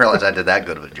didn't realize I did that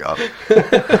good of a job.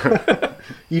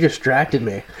 You distracted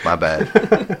me. My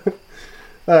bad.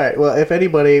 All right. Well, if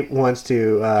anybody wants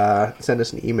to send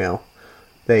us an email,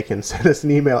 they can send us an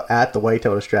email at the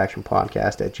Whitetail Distraction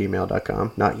Podcast at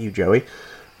gmail.com. Not you, Joey.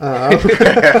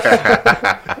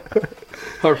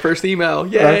 Our first email,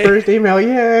 yay! Our first email,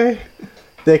 yay!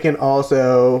 They can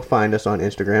also find us on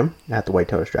Instagram at the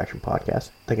Whitetail Distraction Podcast.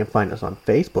 They can find us on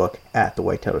Facebook at the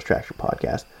Whitetail Distraction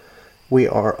Podcast. We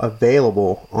are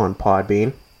available on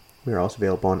Podbean. We are also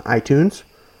available on iTunes,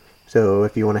 So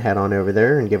if you want to head on over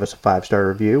there and give us a 5-star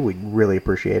review, we'd really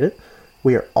appreciate it.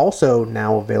 We are also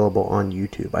now available on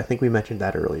YouTube. I think we mentioned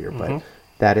that earlier, but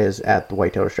that is at the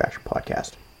Whitetail Distraction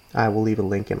Podcast. I will leave a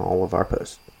link in all of our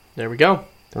posts. There we go.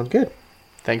 Sounds good.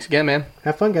 Thanks again, man.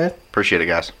 Have fun, guys. Appreciate it,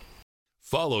 guys.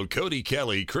 Follow Cody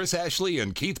Kelly, Chris Ashley,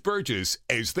 and Keith Burgess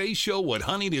as they show what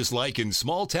hunting is like in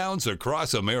small towns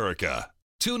across America.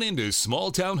 Tune into Small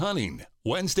Town Hunting,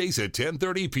 Wednesdays at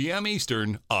 10:30 p.m.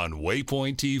 Eastern on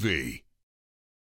Waypoint TV.